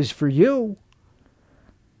said it was for you.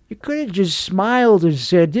 You could have just smiled and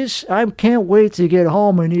said, I can't wait to get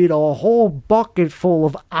home and eat a whole bucket full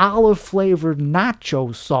of olive-flavored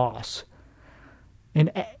nacho sauce.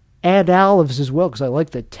 And add olives as well, because I like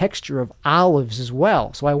the texture of olives as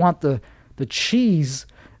well. So I want the cheese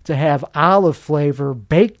to have olive flavor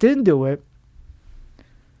baked into it.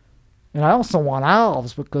 And I also want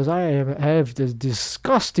olives because I have this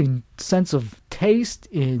disgusting sense of taste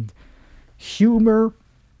and humor.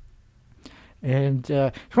 And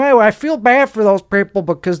anyway, I feel bad for those people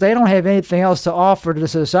because they don't have anything else to offer to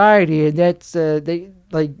society, and that's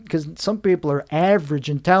because some people are average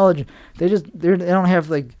intelligent. They don't have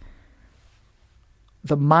like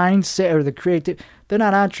the mindset or the creative. They're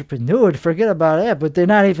not entrepreneurs. Forget about that. But they're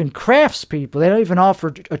not even craftspeople. They don't even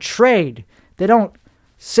offer a trade. They don't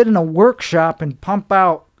sit in a workshop and pump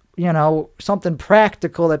out, something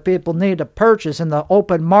practical that people need to purchase in the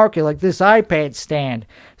open market, like this iPad stand.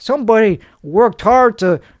 Somebody worked hard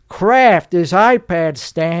to craft this iPad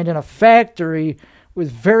stand in a factory with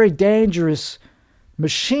very dangerous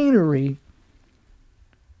machinery,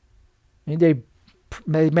 and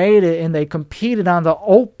they made it, and they competed on the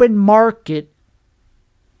open market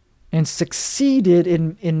and succeeded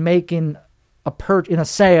in making in a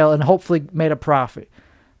sale, and hopefully made a profit.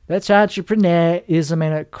 That's entrepreneurism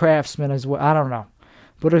and a craftsman as well. I don't know.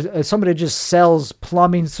 But if somebody just sells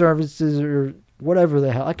plumbing services or whatever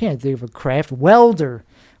the hell, I can't think of a craft. Welder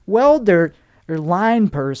or line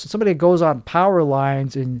person. Somebody goes on power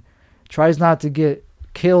lines and tries not to get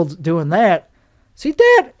killed doing that. See,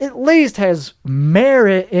 that at least has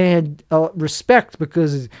merit and respect,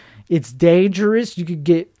 because it's dangerous. You could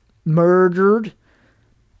get murdered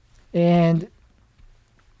and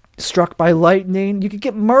struck by lightning. You could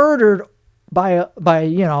get murdered by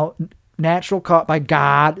natural by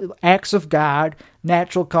God, acts of God,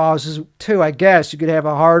 natural causes too. I guess you could have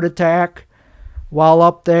a heart attack while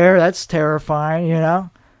up there. That's terrifying, you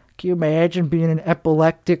know? Can you imagine being an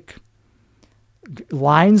epileptic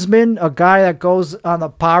linesman? A guy that goes on the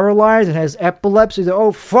power lines and has epilepsy.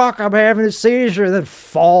 Oh, fuck, I'm having a seizure. And then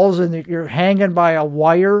falls and you're hanging by a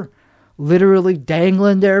wire, literally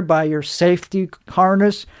dangling there by your safety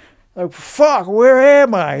harness. Like, fuck, where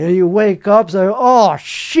am I? And you wake up and say, oh,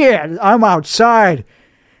 shit, I'm outside.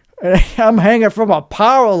 And I'm hanging from a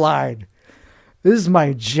power line. This is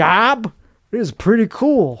my job? This is pretty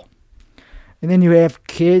cool. And then you have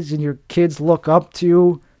kids, and your kids look up to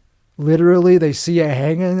you. Literally, they see you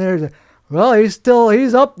hanging there. Well, he's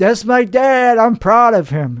up. That's my dad. I'm proud of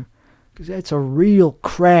him. Because that's a real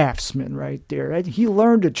craftsman right there. He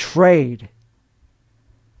learned a trade.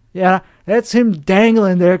 Yeah, that's him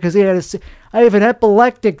dangling there because I have an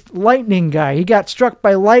epileptic lightning guy. He got struck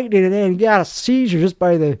by lightning and then he got a seizure just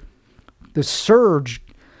by the surge.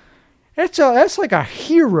 That's like a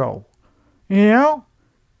hero, you know?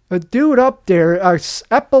 A dude up there,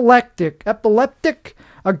 epileptic,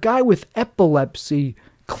 a guy with epilepsy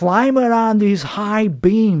climbing on these high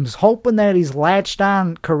beams, hoping that he's latched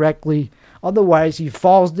on correctly. Otherwise, he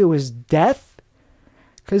falls to his death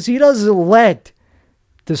because he doesn't let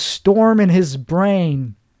the storm in his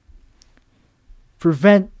brain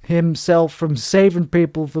prevent himself from saving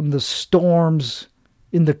people from the storms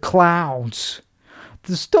in the clouds.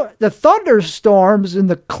 The thunderstorms in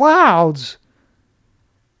the clouds.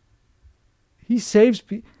 He saves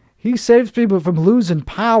people from losing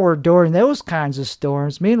power during those kinds of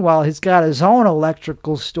storms. Meanwhile, he's got his own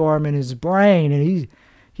electrical storm in his brain, and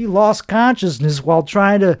he lost consciousness while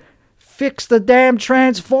trying to fix the damn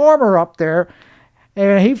transformer up there.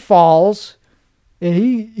 And he falls, and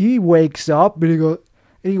he wakes up, and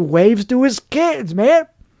he waves to his kids, man.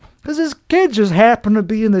 Because his kids just happen to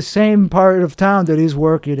be in the same part of town that he's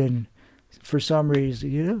working in for some reason,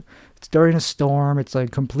 you know? It's during a storm. It's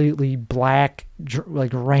like completely black,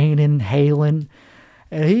 like raining, hailing.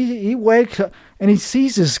 And he wakes up, and he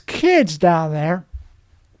sees his kids down there.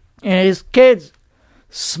 And his kids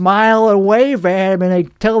smile and wave at him, and they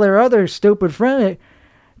tell their other stupid friend,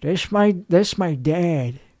 That's my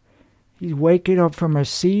dad. He's waking up from a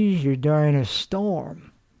seizure during a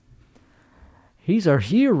storm. He's our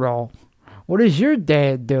hero. What does your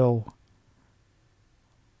dad do?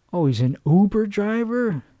 Oh, he's an Uber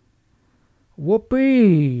driver?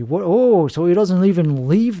 Whoopee. What? Oh, so he doesn't even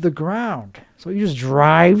leave the ground. So he just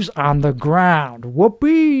drives on the ground.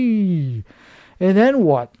 Whoopee. And then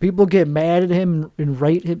what? People get mad at him and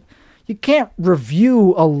rate him. You can't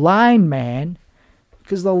review a lineman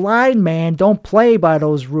because the lineman don't play by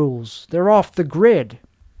those rules. They're off the grid.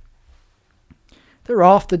 They're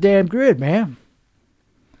off the damn grid, man.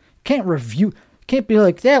 Can't review. Can't be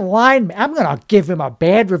like, that lineman, I'm going to give him a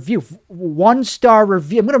bad review. 1-star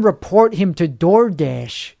review. I'm going to report him to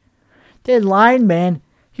DoorDash. That lineman,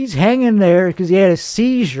 he's hanging there because he had a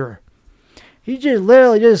seizure. He's just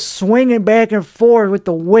literally just swinging back and forth with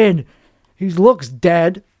the wind. He looks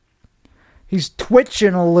dead. He's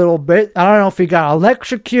twitching a little bit. I don't know if he got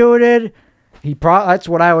electrocuted. That's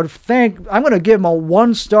what I would think. I'm going to give him a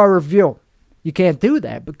 1-star review. You can't do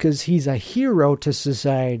that because he's a hero to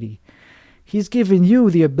society. He's giving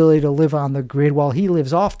you the ability to live on the grid while he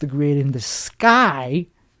lives off the grid in the sky,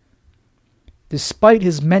 despite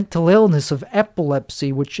his mental illness of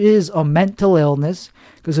epilepsy, which is a mental illness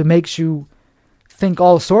because it makes you think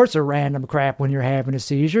all sorts of random crap when you're having a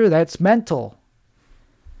seizure. That's mental.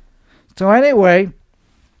 So anyway,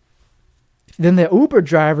 then the Uber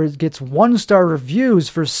driver gets 1-star reviews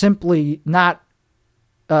for simply not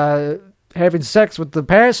having sex with the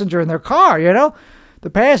passenger in their car, you know?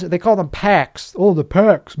 They call them packs. Oh, the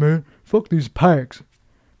packs, man. Fuck these packs.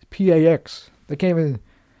 P-A-X. They can't even...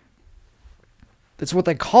 That's what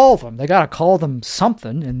they call them. They gotta call them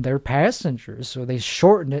something, and they're passengers, so they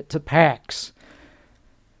shorten it to packs.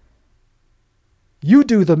 You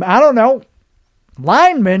do them, I don't know.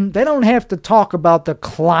 Linemen, they don't have to talk about the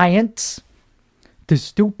clients, the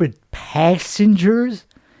stupid passengers.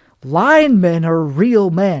 Linemen are real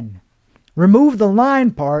men. Remove the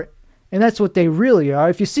line part, and that's what they really are.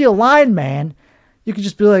 If you see a lineman, you can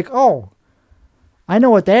just be like, oh, I know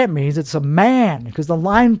what that means. It's a man, because the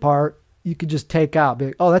line part, you could just take out. Be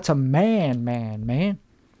like, oh, that's a man.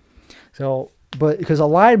 So, but because a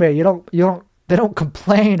lineman, they don't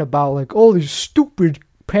complain about like, oh, these stupid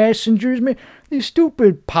passengers, man. These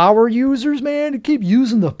stupid power users, man. They keep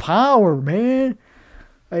using the power, man.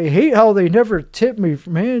 I hate how they never tip me,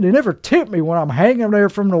 man. They never tip me when I'm hanging there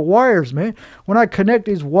from the wires, man. When I connect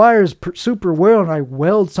these wires super well and I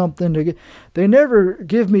weld something together, they never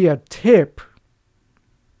give me a tip.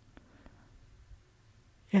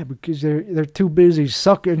 Yeah, because they're too busy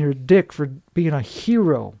sucking your dick for being a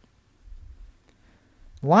hero.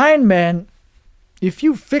 Linemen, if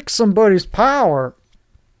you fix somebody's power,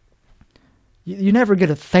 you never get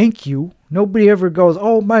a thank you. Nobody ever goes,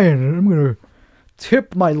 oh man, I'm going to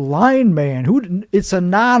tip my lineman. It's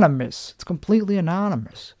anonymous. It's completely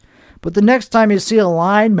anonymous. But the next time you see a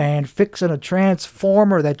lineman fixing a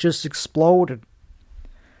transformer that just exploded,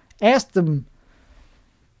 ask them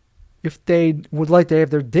if they would like to have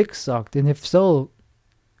their dick sucked. And if so,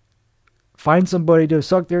 find somebody to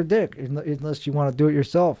suck their dick, unless you want to do it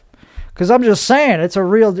yourself. Because I'm just saying, it's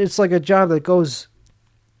like a job that goes...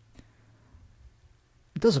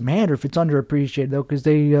 It doesn't matter if it's underappreciated, though, because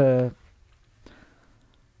they...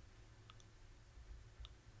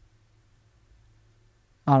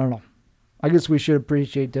 I don't know. I guess we should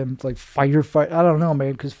appreciate them, like firefighters. I don't know,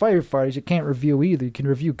 man, because firefighters, you can't review either. You can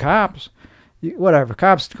review cops. Whatever.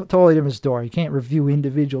 Cops, totally different story. You can't review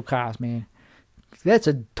individual cops, man. That's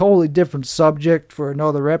a totally different subject for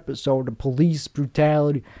another episode. The police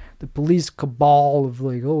brutality, the police cabal of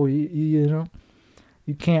like, oh, you know,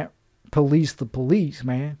 you can't police the police,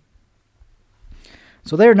 man.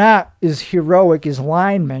 So they're not as heroic as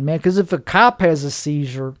linemen, man, because if a cop has a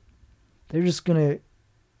seizure, they're just going to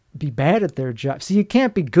be bad at their job. See, you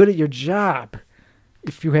can't be good at your job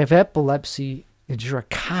if you have epilepsy and you're a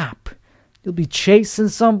cop. You'll be chasing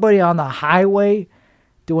somebody on the highway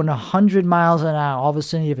doing 100 miles an hour. All of a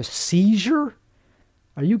sudden you have a seizure?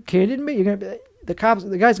 Are you kidding me? The guy's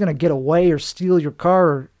going to get away or steal your car,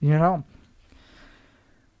 or, you know.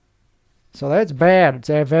 So that's bad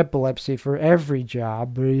to have epilepsy for every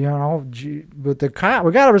job, but, you know, but the cop,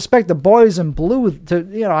 we got to respect the boys in blue.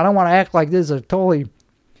 You know, I don't want to act like this is totally,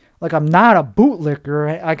 like I'm not a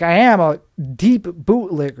bootlicker. Like I am a deep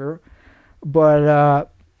bootlicker, but,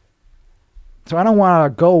 so I don't want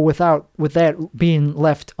to go with that being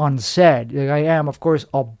left unsaid. Like I am, of course,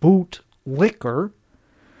 a bootlicker,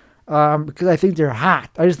 because I think they're hot.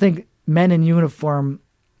 I just think men in uniform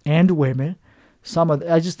and women,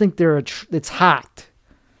 I just think it's hot.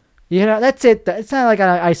 You know, that's it. It's not like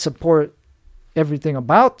I support everything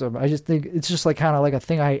about them. I just think it's just like kind of like a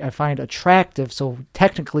thing I find attractive. So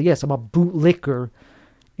technically, yes, I'm a bootlicker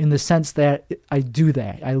in the sense that I do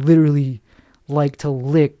that. I literally like to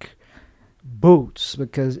lick boots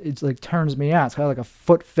because it's like turns me on. It's kind of like a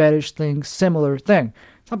foot fetish thing, similar thing.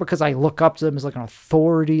 It's not because I look up to them as like an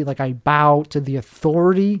authority, like I bow to the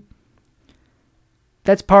authority.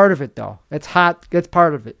 That's part of it, though. That's hot. That's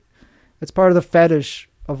part of it. That's part of the fetish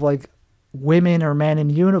of like women or men in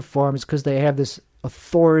uniforms, because they have this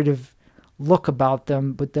authoritative look about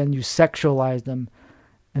them, but then you sexualize them,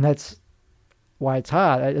 and that's why it's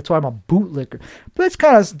hot. That's why I'm a bootlicker. But it's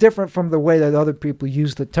kind of different from the way that other people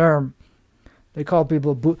use the term. They call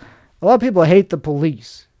people a lot of people hate the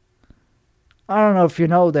police. I don't know if you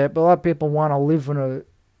know that, but a lot of people want to live in a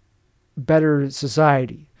better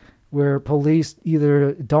society where police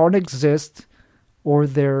either don't exist or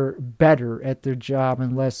they're better at their job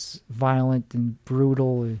and less violent and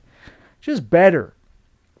brutal. And just better.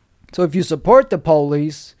 So if you support the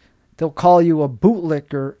police, they'll call you a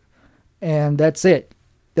bootlicker, and that's it.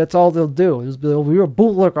 That's all they'll do. Is be, oh, you're a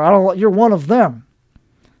bootlicker. You're one of them.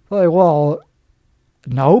 Like, well,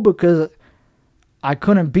 no, because I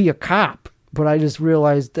couldn't be a cop, but I just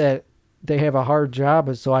realized that they have a hard job,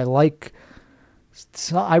 and so I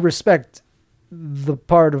respect the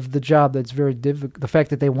part of the job that's very difficult. The fact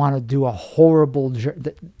that they want to do a horrible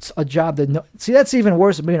job see, that's even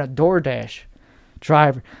worse than being a DoorDash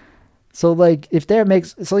driver. So like, if that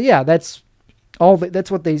makes, so yeah, that's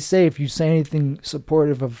what they say if you say anything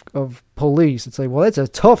supportive of police. It's like, well, it's a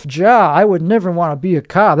tough job. I would never want to be a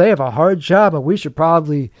cop. They have a hard job, and we should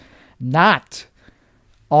probably not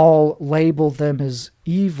all label them as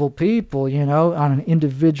evil people, you know, on an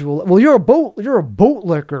individual. Well, you're a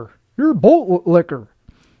bootlicker. You're a bootlicker.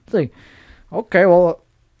 It's like, okay, well,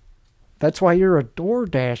 that's why you're a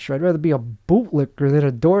DoorDasher. I'd rather be a bootlicker than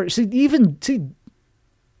a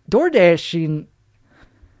DoorDashing,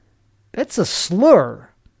 that's a slur.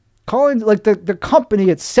 Calling, like, the company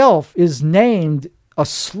itself is named a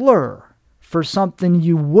slur for something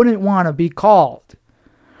you wouldn't want to be called.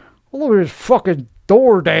 Well, look at this fucking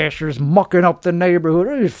DoorDashers mucking up the neighborhood.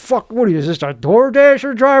 What are you, is this a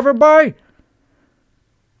DoorDasher driving by?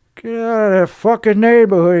 Get out of that fucking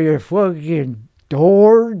neighborhood, you fucking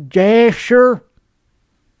DoorDasher.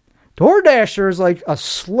 DoorDasher is like a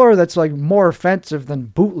slur that's like more offensive than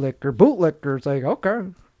bootlicker. Bootlicker is like,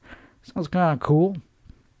 okay, sounds kind of cool.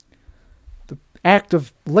 The act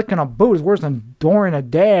of licking a boot is worse than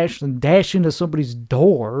dashing to somebody's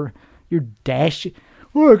door. You're dashing.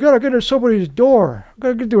 Oh, I gotta get to somebody's door. I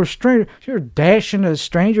gotta get to a stranger. You're dashing to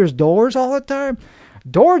strangers' doors all the time.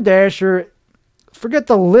 DoorDasher, forget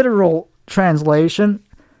the literal translation.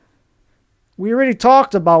 We already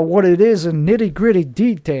talked about what it is in nitty-gritty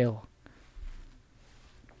detail.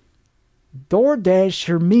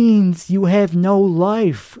 DoorDasher means you have no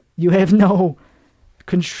life. You have no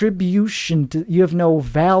contribution. You have no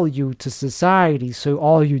value to society. So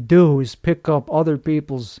all you do is pick up other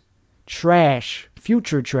people's trash,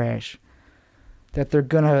 future trash, that they're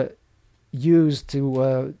going to use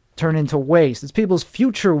to turn into waste. It's people's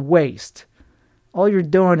future waste. All you're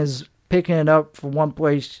doing is picking it up from one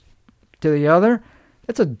place to the other.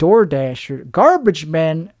 That's a DoorDasher. Garbage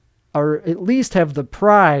men are at least have the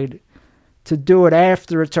pride to do it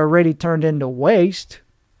after it's already turned into waste.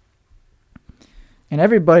 And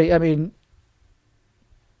everybody, I mean,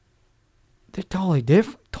 they're totally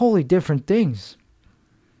different things.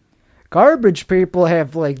 Garbage people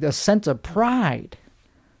have like a sense of pride.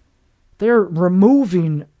 They're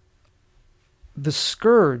removing the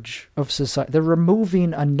scourge of society. They're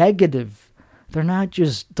removing a negative. They're not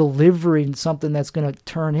just delivering something that's going to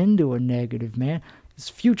turn into a negative, man. It's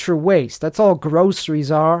future waste. That's all groceries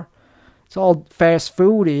are. It's all fast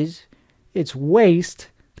food is. It's waste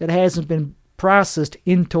that hasn't been processed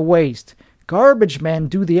into waste. Garbage men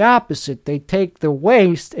do the opposite. They take the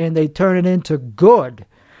waste and they turn it into good.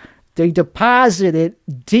 They deposit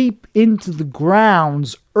it deep into the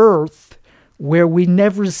ground's earth where we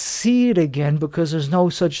never see it again because there's no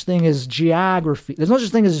such thing as geography. There's no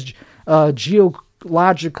such thing as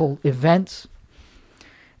geological events.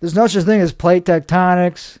 There's no such thing as plate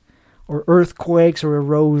tectonics or earthquakes or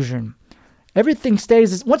erosion. Everything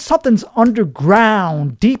stays. Once something's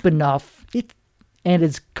underground deep enough, and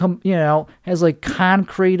it's has like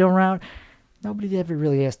concrete around, nobody ever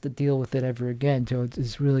really has to deal with it ever again. So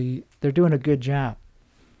it's really, they're doing a good job.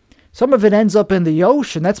 Some of it ends up in the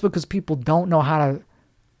ocean. That's because people don't know how to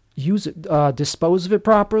use it, dispose of it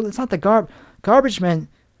properly. It's not the garbage men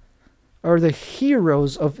are the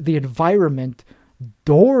heroes of the environment.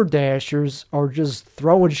 DoorDashers are just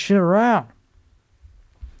throwing shit around.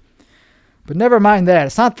 But never mind that.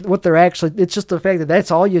 It's not what they're actually. It's just the fact that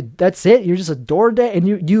that's it. You're just a DoorDash,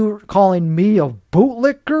 and you're calling me a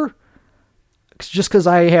bootlicker just because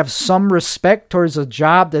I have some respect towards a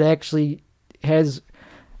job that actually has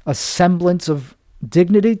a semblance of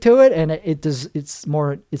dignity to it, and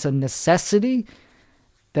it's a necessity.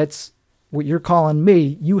 That's what you're calling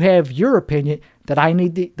me. You have your opinion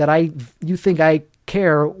you think I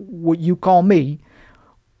care what you call me,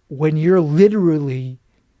 when you're literally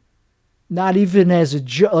not even as a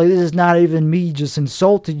joke. Like, this is not even me just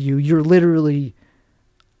insulting you. You're literally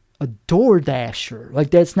a DoorDasher.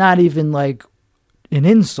 Like, that's not even like an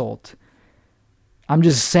insult. I'm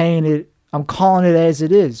just saying it. I'm calling it as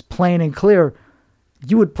it is, plain and clear.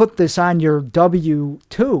 You would put this on your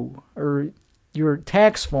W-2 or your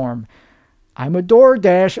tax form. I'm a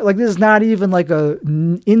DoorDasher. Like, this is not even like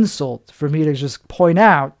an insult for me to just point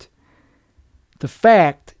out the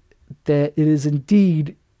fact that it is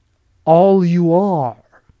indeed all you are.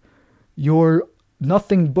 You're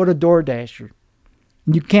nothing but a DoorDasher.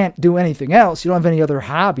 You can't do anything else. You don't have any other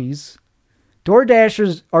hobbies.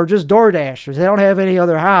 DoorDashers are just DoorDashers. They don't have any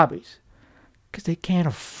other hobbies because they can't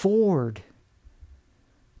afford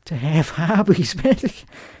to have hobbies, man. They're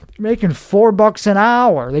making $4 an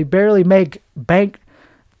hour. They barely make bank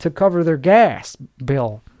to cover their gas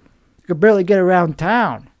bill. They could barely get around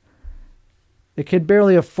town. They could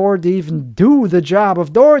barely afford to even do the job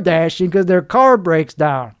of DoorDashing because their car breaks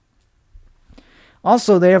down.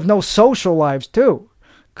 Also, they have no social lives, too,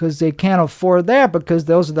 because they can't afford that because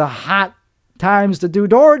those are the hot times to do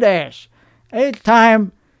DoorDash.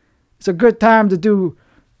 Anytime it's a good time to do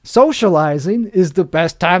socializing is the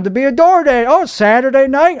best time to be a DoorDash. Oh, Saturday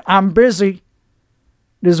night, I'm busy.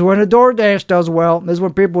 This is when a DoorDash does well. This is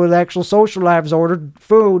when people with actual social lives ordered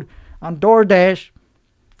food on DoorDash.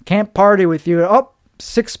 Can't party with you.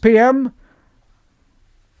 6 p.m.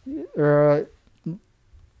 The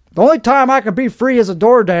only time I can be free as a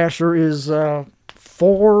DoorDasher is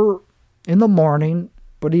 4 in the morning.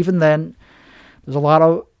 But even then, there's a lot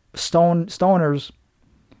of stoners.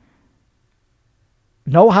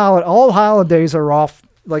 All holidays are off.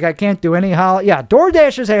 Like, I can't do any holiday. Yeah,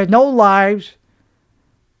 DoorDashers have no lives.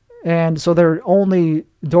 And so they're only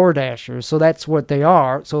DoorDashers. So that's what they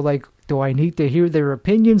are. So, like, do I need to hear their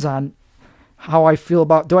opinions on how I feel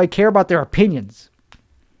about... Do I care about their opinions?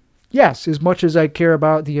 Yes, as much as I care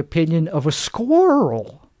about the opinion of a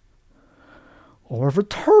squirrel. Or of a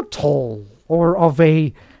turtle. Or of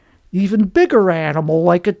a even bigger animal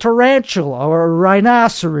like a tarantula or a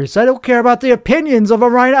rhinoceros. I don't care about the opinions of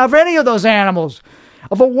of any of those animals,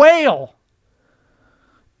 of a whale.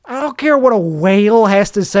 I don't care what a whale has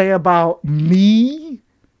to say about me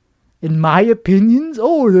and my opinions.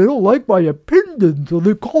 Oh, they don't like my opinions, so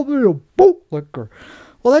they call me a bootlicker.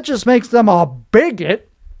 Well, that just makes them a bigot.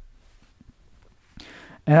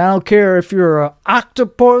 And I don't care if you're an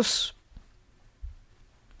octopus.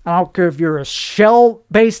 I don't care if you're a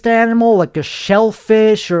shell-based animal, like a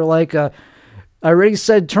shellfish or like I already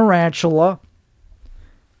said tarantula.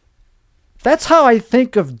 That's how I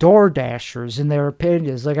think of DoorDashers and their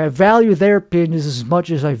opinions. Like, I value their opinions as much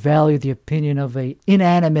as I value the opinion of an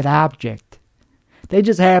inanimate object. They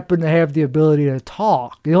just happen to have the ability to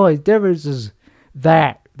talk. The only difference is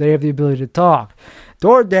that they have the ability to talk.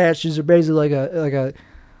 DoorDashers are basically like a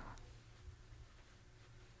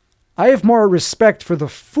I have more respect for the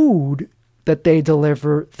food that they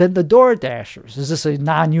deliver than the DoorDashers. Is this a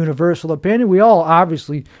non-universal opinion? We all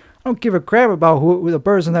obviously, I don't give a crap about who the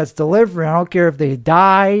person that's delivering. I don't care if they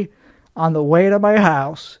die on the way to my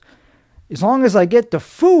house. As long as I get the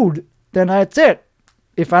food, then that's it.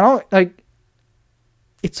 If I don't, like,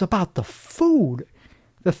 it's about the food.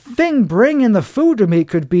 The thing bringing the food to me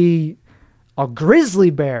could be a grizzly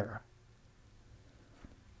bear.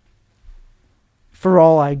 For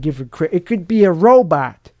all I give a credit. It could be a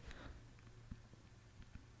robot.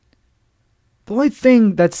 The only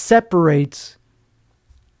thing that separates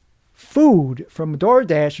food from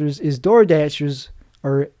DoorDashers is DoorDashers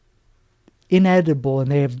are inedible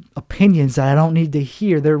and they have opinions that I don't need to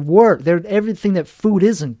hear. They're everything that food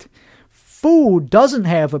isn't. Food doesn't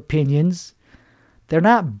have opinions. They're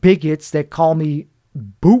not bigots that call me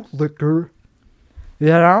bootlicker. You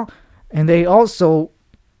know? And they also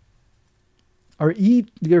food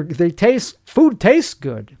tastes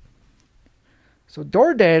good. So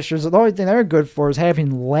DoorDashers, the only thing they're good for is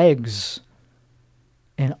having legs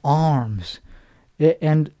and arms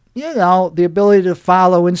and, you know, the ability to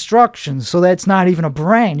follow instructions. So that's not even a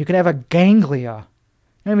brain. You could have a ganglia.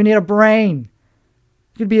 You don't even need a brain.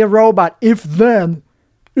 You could be a robot. If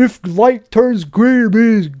light turns green, it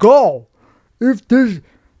means go. If this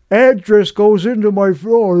address goes into my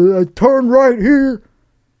phone, I turn right here.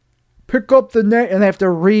 Pick up the name, and they have to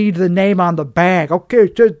read the name on the bag.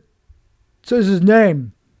 Okay, it says his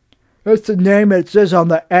name. That's the name it says on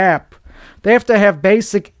the app. They have to have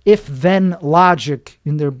basic if-then logic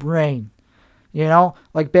in their brain. You know?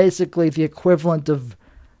 Like basically the equivalent of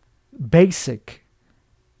BASIC.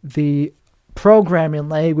 The programming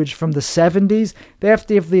language from the 70s. They have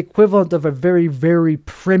to have the equivalent of a very, very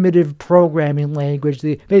primitive programming language.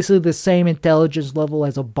 Basically the same intelligence level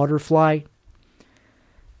as a butterfly.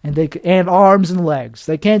 And arms and legs.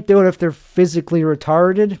 They can't do it if they're physically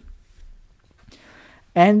retarded.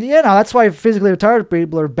 And, you know, that's why physically retarded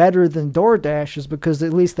people are better than DoorDashers, because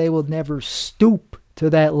at least they will never stoop to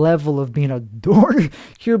that level of being a Can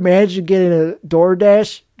you imagine getting a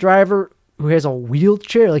DoorDash driver who has a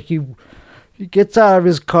wheelchair? Like, he gets out of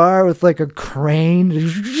his car with, like, a crane. And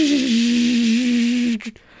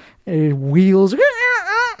he wheels.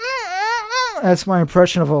 That's my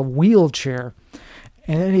impression of a wheelchair.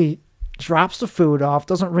 And then he drops the food off,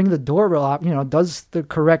 doesn't ring the doorbell up, you know, does the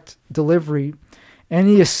correct delivery.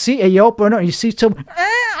 And you open it, you see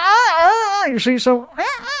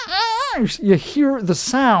you hear the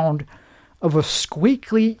sound of a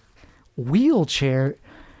squeaky wheelchair,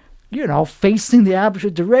 you know, facing the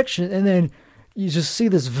opposite direction. And then you just see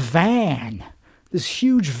this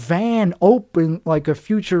huge van open like a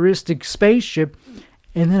futuristic spaceship.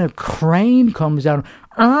 And then a crane comes down.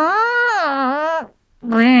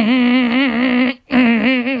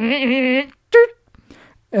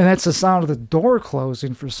 And that's the sound of the door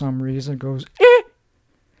closing for some reason. It goes, eh!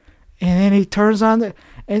 And then he turns on and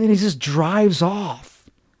then he just drives off.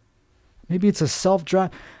 Maybe it's a self-drive.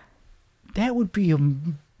 That would be a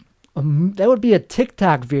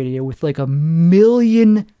TikTok video with like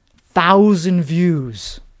 1,000,000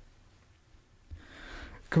 views.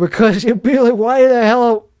 Because you'd be like, why the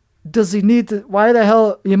hell does he need to? Why the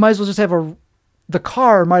hell? You might as well just have the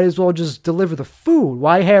car might as well just deliver the food.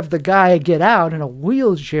 Why have the guy get out in a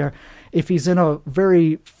wheelchair if he's in a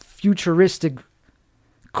very futuristic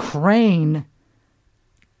crane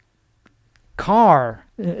car,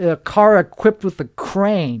 a car equipped with a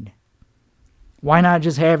crane? Why not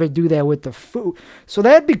just have it do that with the food? So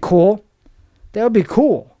that'd be cool. That would be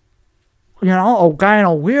cool. You know, a guy in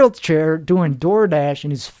a wheelchair doing DoorDash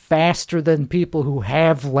and he's faster than people who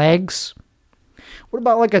have legs. What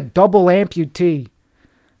about like a double amputee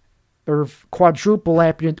or quadruple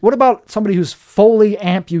amputee? What about somebody who's fully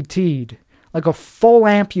amputated? like a full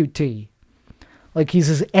amputee. Like he's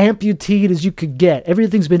as amputated as you could get.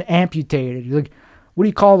 Everything's been amputated. Like, what do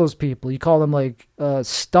you call those people? You call them like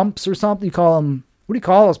stumps or something? You call them, what do you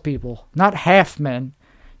call those people? Not half men.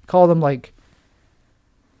 You call them like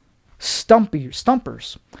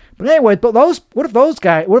stumpers. But anyway, what if those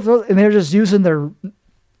guys, and they're just using their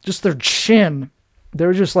chin.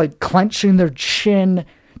 They're just like clenching their chin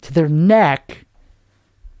to their neck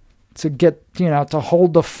to get, to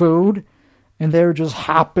hold the food. And they're just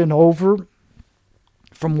hopping over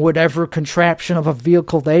from whatever contraption of a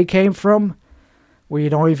vehicle they came from, where you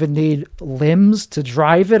don't even need limbs to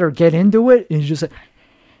drive it or get into it. And you just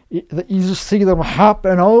see them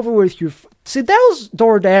hopping over with your... See, those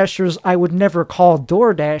door dashers, I would never call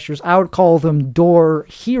door dashers. I would call them door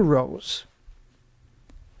heroes.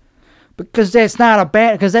 Because that's not a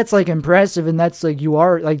bad... Because that's, like, impressive, and that's, like, you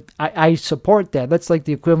are... Like, I support that. That's, like,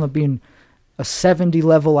 the equivalent of being a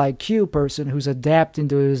 70-level IQ person who's adapting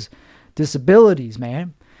to his disabilities,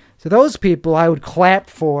 man. So those people I would clap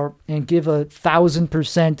for and give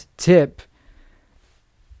 1,000% tip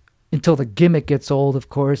until the gimmick gets old, of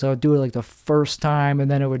course. I would do it like the first time,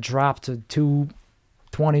 and then it would drop to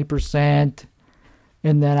 20%,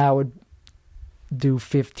 and then I would do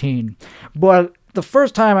 15. But the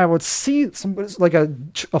first time I would see somebody like a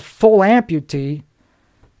full amputee,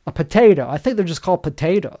 a potato. I think they're just called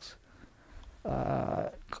potatoes.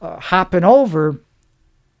 Hopping over,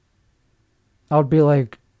 I would be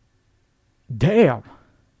like, damn,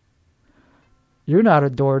 you're not a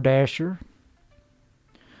door dasher.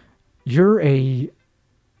 You're a...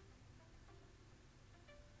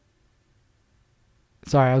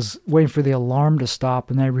 Sorry, I was waiting for the alarm to stop,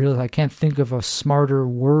 and then I realized I can't think of a smarter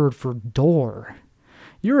word for door.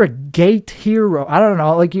 You're a gate hero. I don't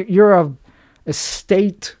know, like you're a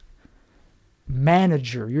estate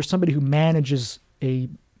manager. You're somebody who manages a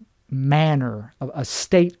manor, a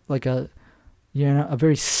state, like a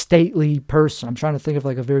very stately person. I'm trying to think of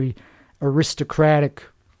like a very aristocratic...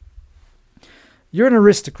 You're an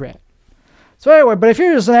aristocrat. So anyway, but if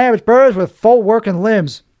you're just an average person with full working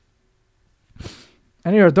limbs,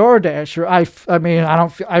 and you're a door dasher,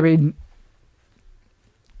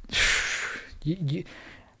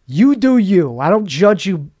 you do you. I don't judge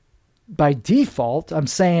you by default. I'm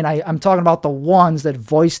saying I'm talking about the ones that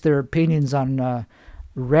voice their opinions on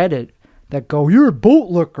Reddit that go, you're a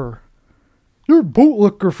bootlicker. You're a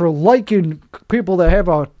bootlicker for liking people that have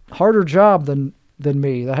a harder job than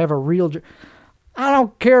me, that have a real job. I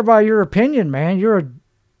don't care about your opinion, man. You're a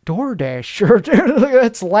door dasher.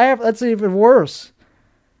 That's even worse.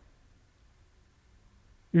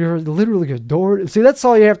 You're literally a door... See, that's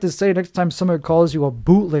all you have to say next time somebody calls you a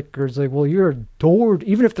bootlicker. It's like, well, you're a door...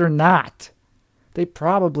 Even if they're not. They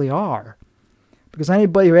probably are. Because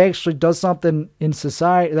anybody who actually does something in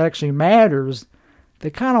society that actually matters, they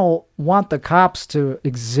kind of want the cops to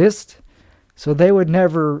exist. So they would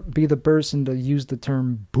never be the person to use the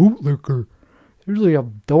term bootlicker. Usually a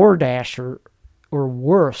door dasher or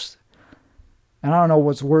worse. And I don't know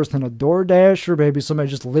what's worse than a door dasher. Maybe somebody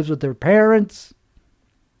just lives with their parents.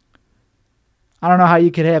 I don't know how you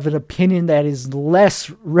could have an opinion that is less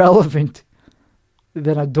relevant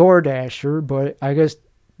than a door dasher, but I guess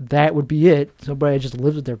that would be it. Somebody just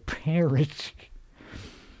lives with their parents.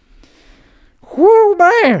 Whoo,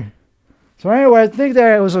 man! So anyway, I think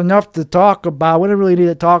that was enough to talk about. We don't really need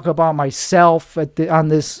to talk about myself on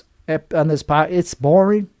this pod. It's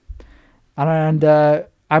boring. And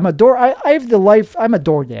I'm a door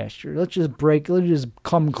dasher. Let's just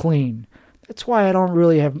come clean. That's why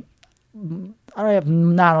I have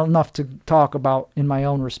not enough to talk about in my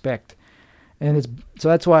own respect. So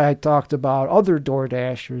that's why I talked about other door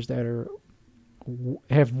dashers that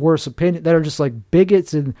have worse opinion, that are just like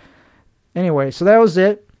bigots. And anyway, so that was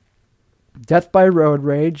it. Death by road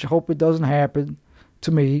rage. Hope it doesn't happen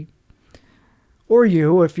to me. Or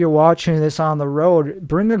you, if you're watching this on the road,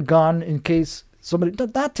 bring a gun in case somebody,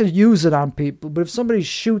 not to use it on people, but if somebody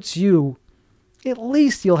shoots you, at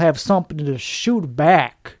least you'll have something to shoot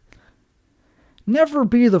back. Never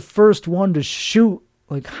be the first one to shoot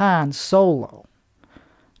like Han Solo.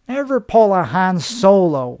 Never pull a Han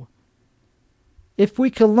Solo. If we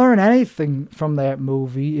can learn anything from that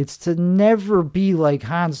movie, it's to never be like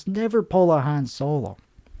never pull a Han Solo.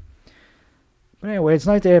 But anyway, it's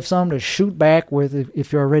nice to have something to shoot back with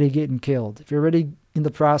if you're already getting killed. If you're already in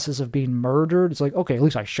the process of being murdered, it's like, okay, at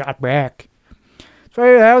least I shot back. So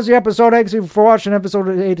anyway, that was the episode. Thanks for watching episode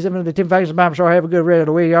 87 of the Tim Faxon Bomb Show. Have a good rest of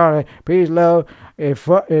the week. All right. Peace, love,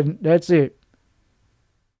 and that's it.